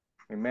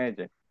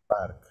 Imagine.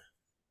 park.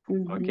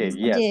 Okay,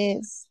 yes.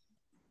 Yes.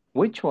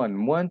 Which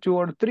one? 1, 2,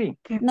 or 3?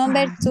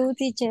 Number 2,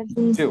 teacher.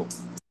 2.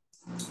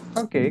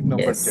 Okay,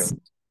 number 2.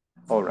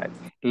 All right.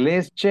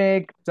 Let's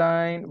check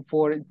time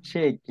for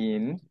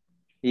checking.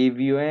 If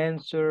you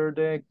answered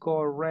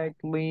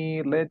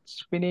correctly,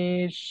 let's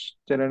finish.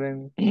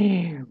 Ta-da-dum.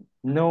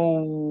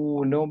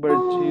 No, number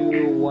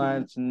 2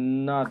 was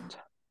not.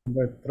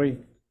 Number 3.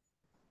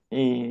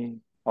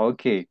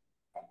 Okay.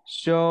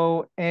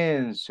 So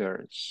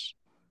answers.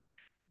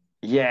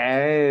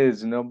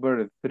 Yes,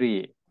 number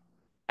 3.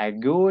 A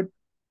good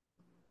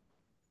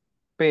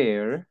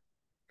pair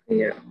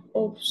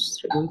of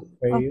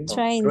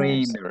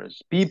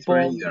trainers.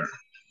 People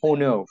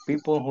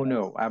who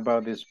know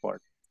about this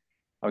sport.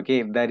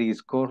 Okay, that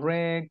is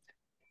correct.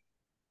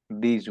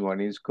 This one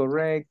is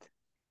correct.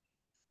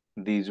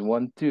 This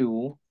one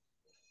too.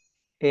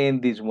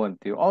 And this one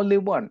too. Only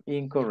one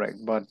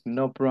incorrect, but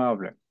no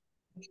problem.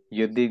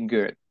 You did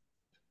good.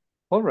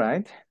 All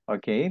right.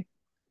 Okay.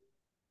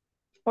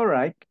 All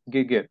right.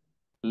 Good.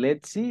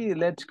 Let's see.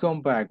 Let's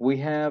come back. We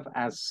have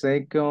a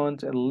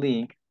second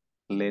link.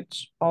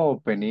 Let's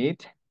open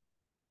it.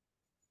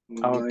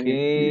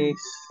 Okay.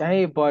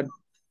 Hey, but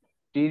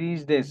it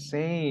is the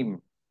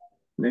same.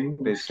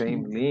 The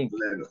same link.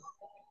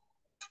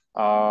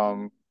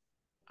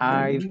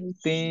 I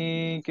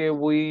think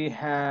we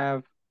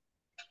have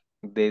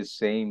the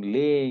same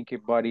link,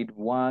 but it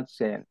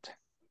wasn't.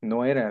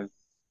 No era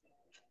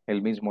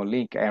el mismo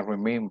link, I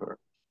remember.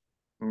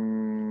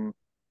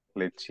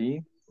 Let's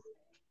see.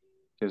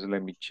 Just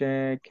let me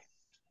check.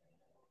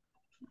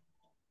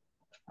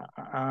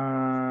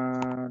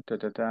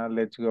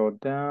 Let's go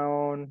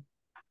down.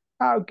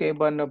 Okay,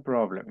 but no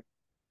problem.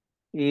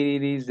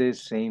 It is the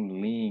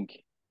same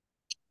link,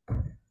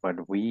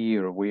 but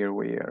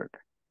weird.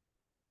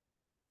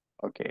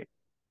 Okay.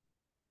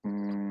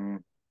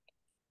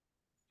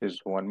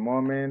 Just one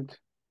moment.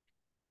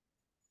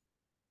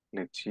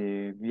 Let's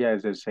see. Yeah,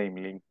 it's the same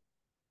link.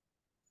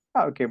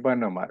 Okay, but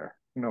no matter.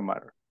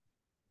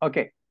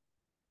 Okay.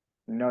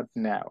 Not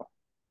now.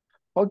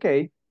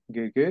 Okay,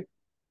 good.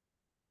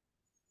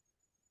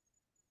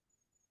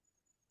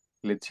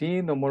 Let's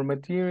see, no more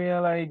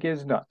material, I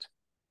guess not.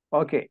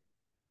 Okay,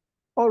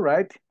 all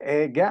right,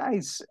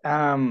 guys,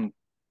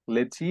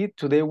 let's see,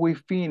 today we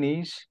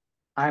finish.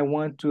 I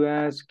want to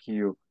ask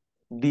you,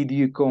 did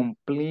you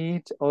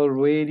complete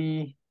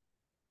already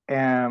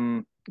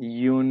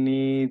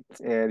unit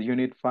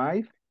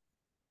 5?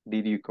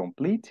 Did you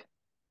complete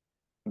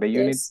the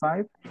unit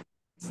 5?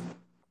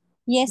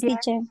 Yes,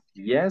 teacher.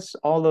 Yes,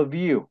 all of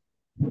you.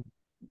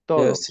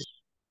 Todos.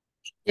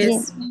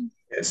 Yes.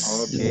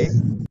 Okay,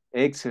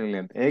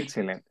 excellent.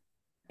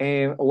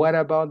 And what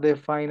about the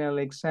final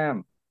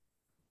exam?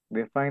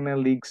 The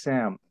final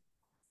exam.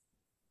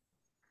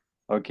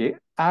 Okay,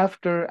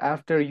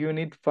 after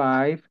unit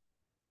 5,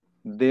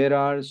 there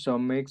are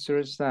some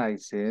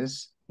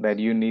exercises that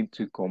you need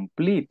to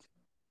complete.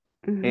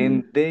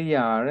 And they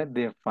are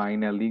the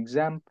final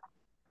exam.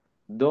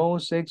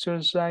 Those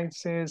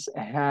exercises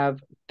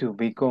have to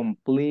be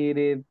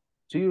completed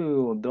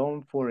too.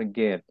 Don't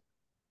forget.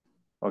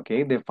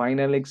 Okay, the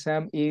final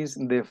exam is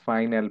the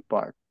final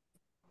part.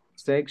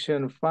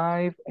 section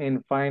 5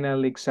 and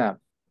final exam.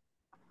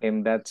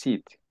 And that's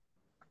it.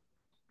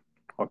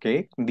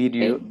 Okay, did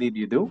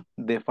you do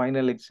the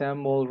final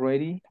exam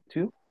already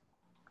too?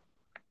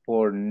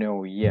 Or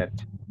no yet?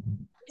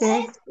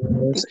 Yes.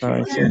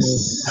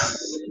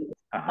 Yes.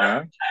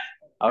 Uh-huh.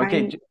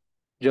 Okay,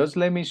 just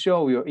let me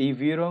show you. If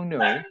you don't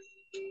know,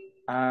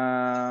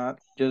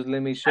 just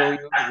let me show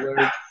you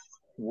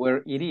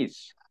where it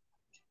is.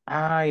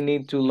 I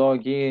need to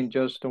log in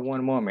just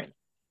one moment.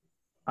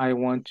 I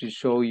want to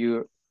show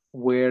you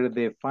where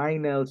the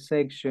final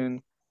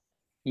section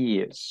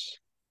is.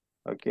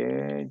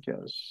 Okay,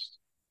 just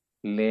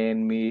let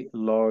me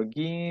log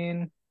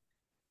in.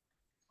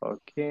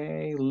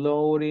 Okay,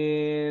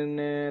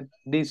 loading.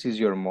 This is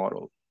your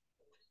model.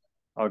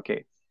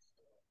 Okay,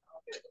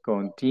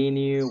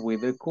 continue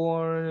with the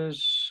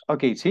course.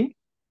 Okay, see,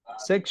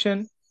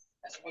 section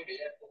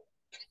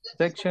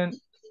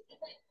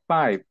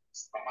 5.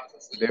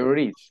 There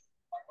it is.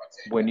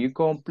 When you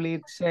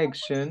complete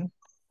the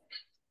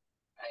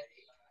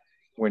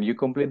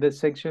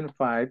section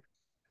 5,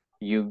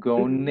 you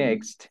go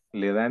next,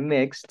 le da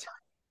next,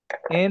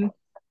 and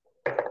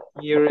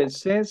here it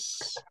says,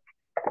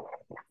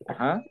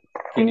 can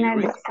you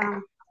read?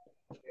 Exam.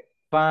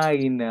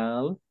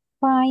 Final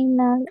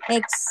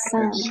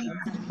exam.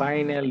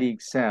 Final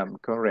exam,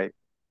 correct.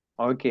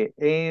 Okay,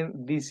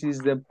 and this is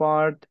the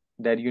part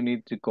that you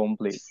need to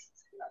complete.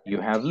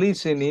 You have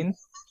listening.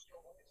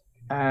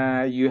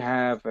 You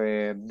have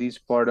this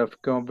part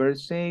of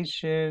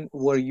conversation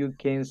where you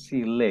can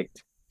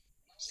select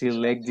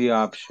the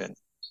option.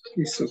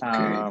 It's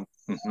okay.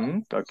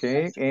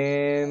 Okay,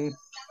 and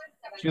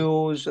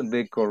choose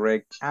the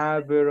correct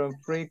adverb of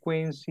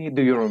frequency.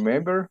 Do you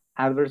remember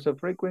adverbs of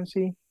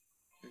frequency?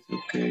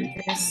 Okay.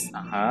 Yes.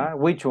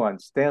 Which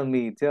ones? Tell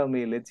me.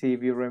 Let's see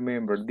if you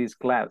remember this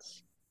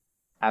class.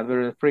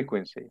 Adverb of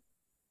frequency.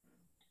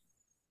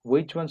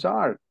 Which ones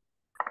are?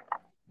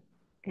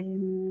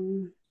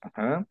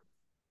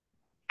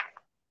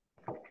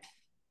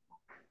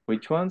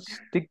 Which ones?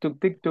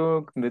 Tick-tock,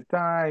 tick-tock. The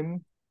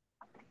time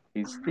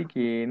is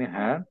ticking.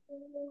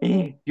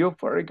 You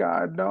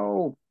forgot.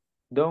 No.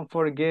 Don't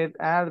forget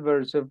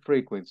adverbs of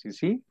frequency.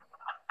 See?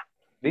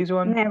 This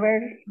one?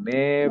 Never.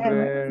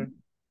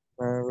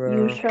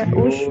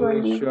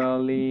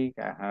 Usually.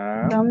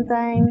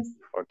 Sometimes.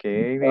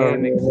 Okay.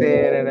 And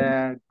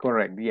etc.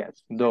 Correct.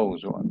 Yes.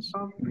 Those ones.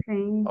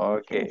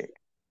 Okay.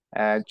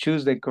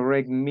 Choose the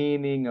correct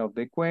meaning of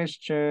the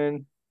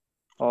question.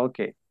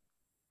 Okay.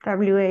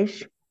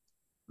 WH.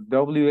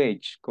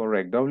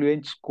 Correct.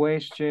 WH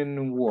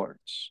question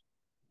words.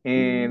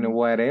 And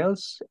what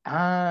else?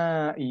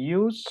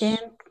 Use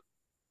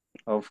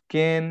of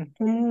can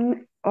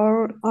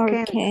or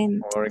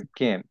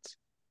can't.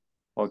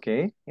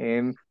 Okay,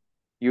 and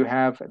you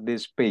have the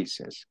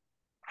spaces.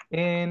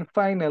 And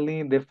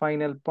finally, the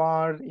final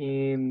part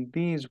in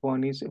this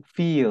one is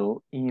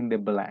fill in the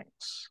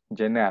blanks.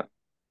 Janelle.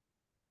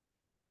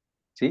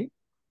 See?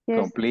 Yes.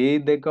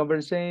 Complete the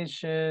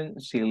conversation,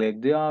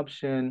 select the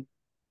option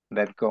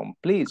that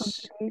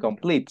completes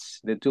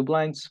the two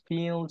blanks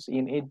fields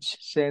in each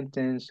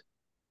sentence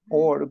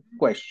or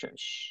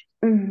questions.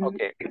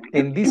 Okay,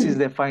 and this is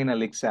the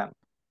final exam.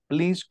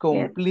 Please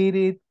complete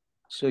it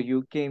so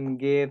you can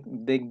get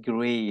the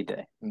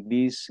grade,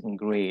 this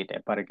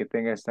grade, para que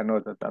tenga esta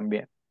nota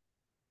también.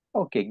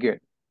 Okay, good.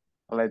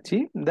 Let's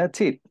see, that's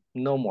it.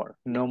 No more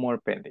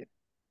pending.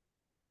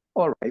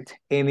 All right,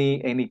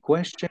 any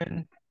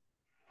question?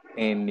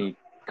 Any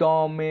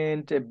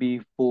comment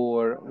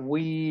before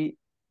we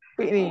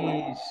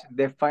finish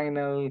the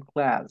final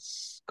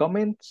class?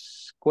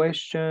 Comments,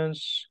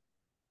 questions,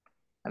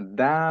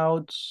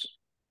 doubts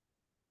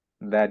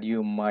that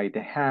you might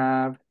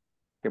have,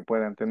 que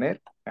puedan tener?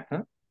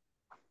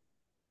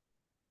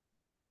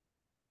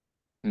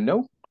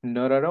 No,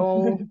 not at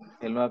all.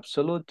 En lo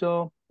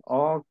absoluto.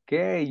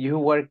 Okay, you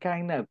were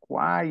kind of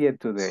quiet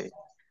today.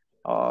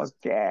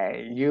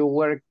 Okay, you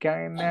were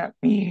kind of,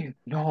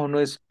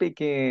 no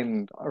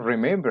speaking.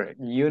 Remember,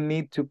 you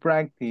need to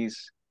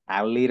practice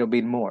a little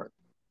bit more.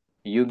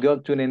 You go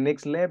to the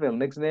next level.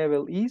 Next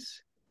level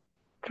is?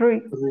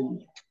 3.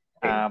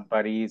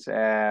 But it's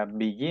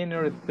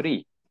beginner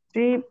 3.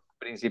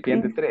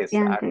 Principiante 3.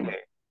 Okay.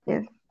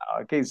 Yes.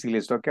 Okay, si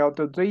les toca a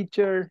otro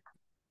teacher,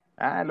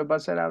 lo va a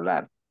hacer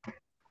hablar.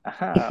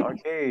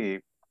 Okay,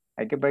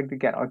 hay que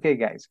practicar. Okay,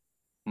 guys,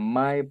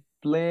 my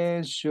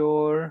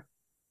pleasure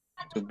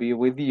to be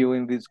with you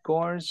in this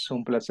course.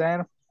 Un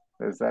placer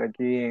estar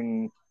aquí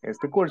en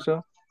este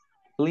curso.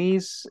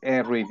 Please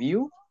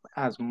review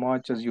as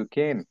much as you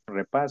can.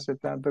 Repase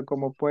tanto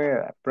como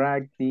pueda.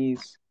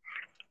 Practice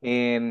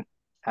and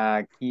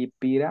keep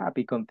it up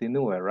y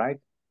continue, right?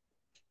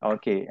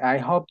 Okay, I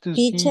hope to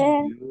see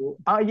you.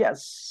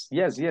 Yes.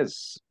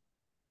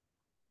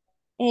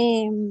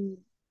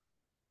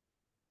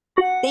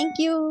 Thank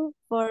you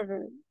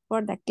for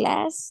the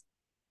class.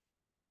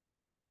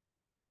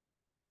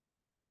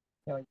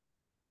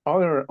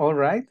 All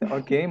right.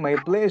 Okay. My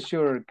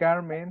pleasure,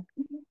 Carmen.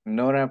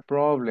 Not a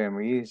problem.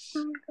 Is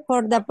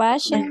For the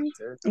patient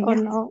or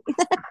no?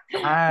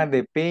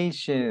 the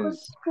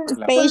patience.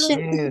 La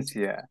Patient.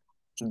 paciencia.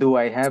 Do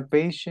I have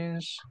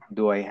patience?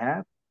 Do I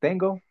have?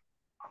 Tengo?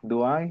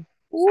 Do I?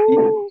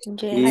 Ooh, I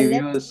If left.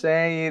 you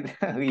say it,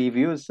 if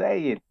you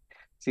say it,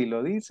 si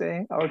lo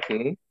dice,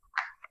 okay,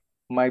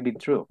 might be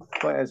true.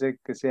 Puede ser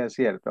que sea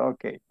cierto.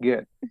 Okay,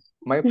 good.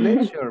 My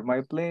pleasure,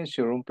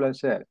 un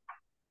placer.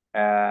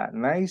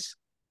 Nice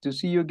to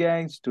see you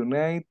guys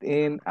tonight,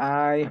 and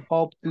I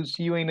hope to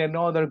see you in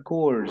another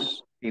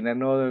course.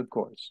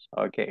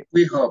 Okay.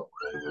 We hope.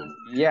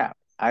 Yeah,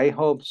 I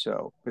hope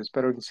so.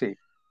 Espero que sí.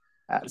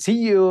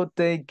 See you,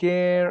 take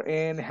care,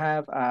 and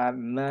have a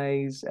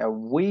nice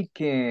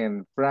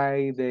weekend,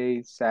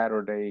 Friday,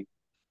 Saturday,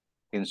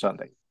 and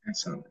Sunday. And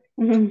Sunday.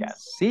 Yeah,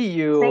 see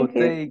you, Thank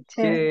you, take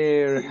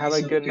care, have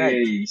a good night.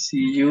 Okay,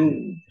 see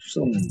you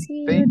soon.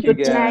 Thank you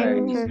Good night,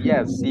 guys. teacher.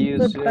 Yes, see you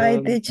Goodbye,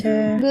 soon.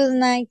 teacher. Good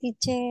night,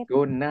 teacher.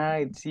 Good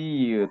night, see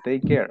you,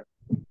 take care.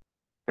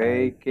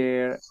 Take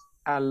care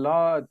a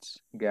lot,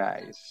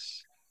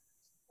 guys.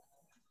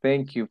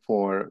 Thank you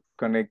for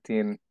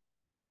connecting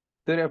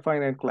to the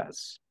final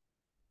class.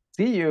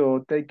 See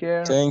you, take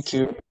care. Thank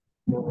you.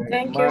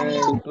 Thank My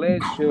you.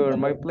 pleasure,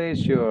 my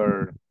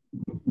pleasure.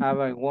 Have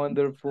a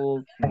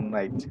wonderful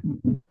night.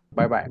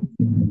 Bye-bye.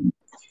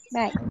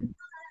 Bye.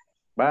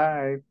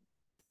 Bye.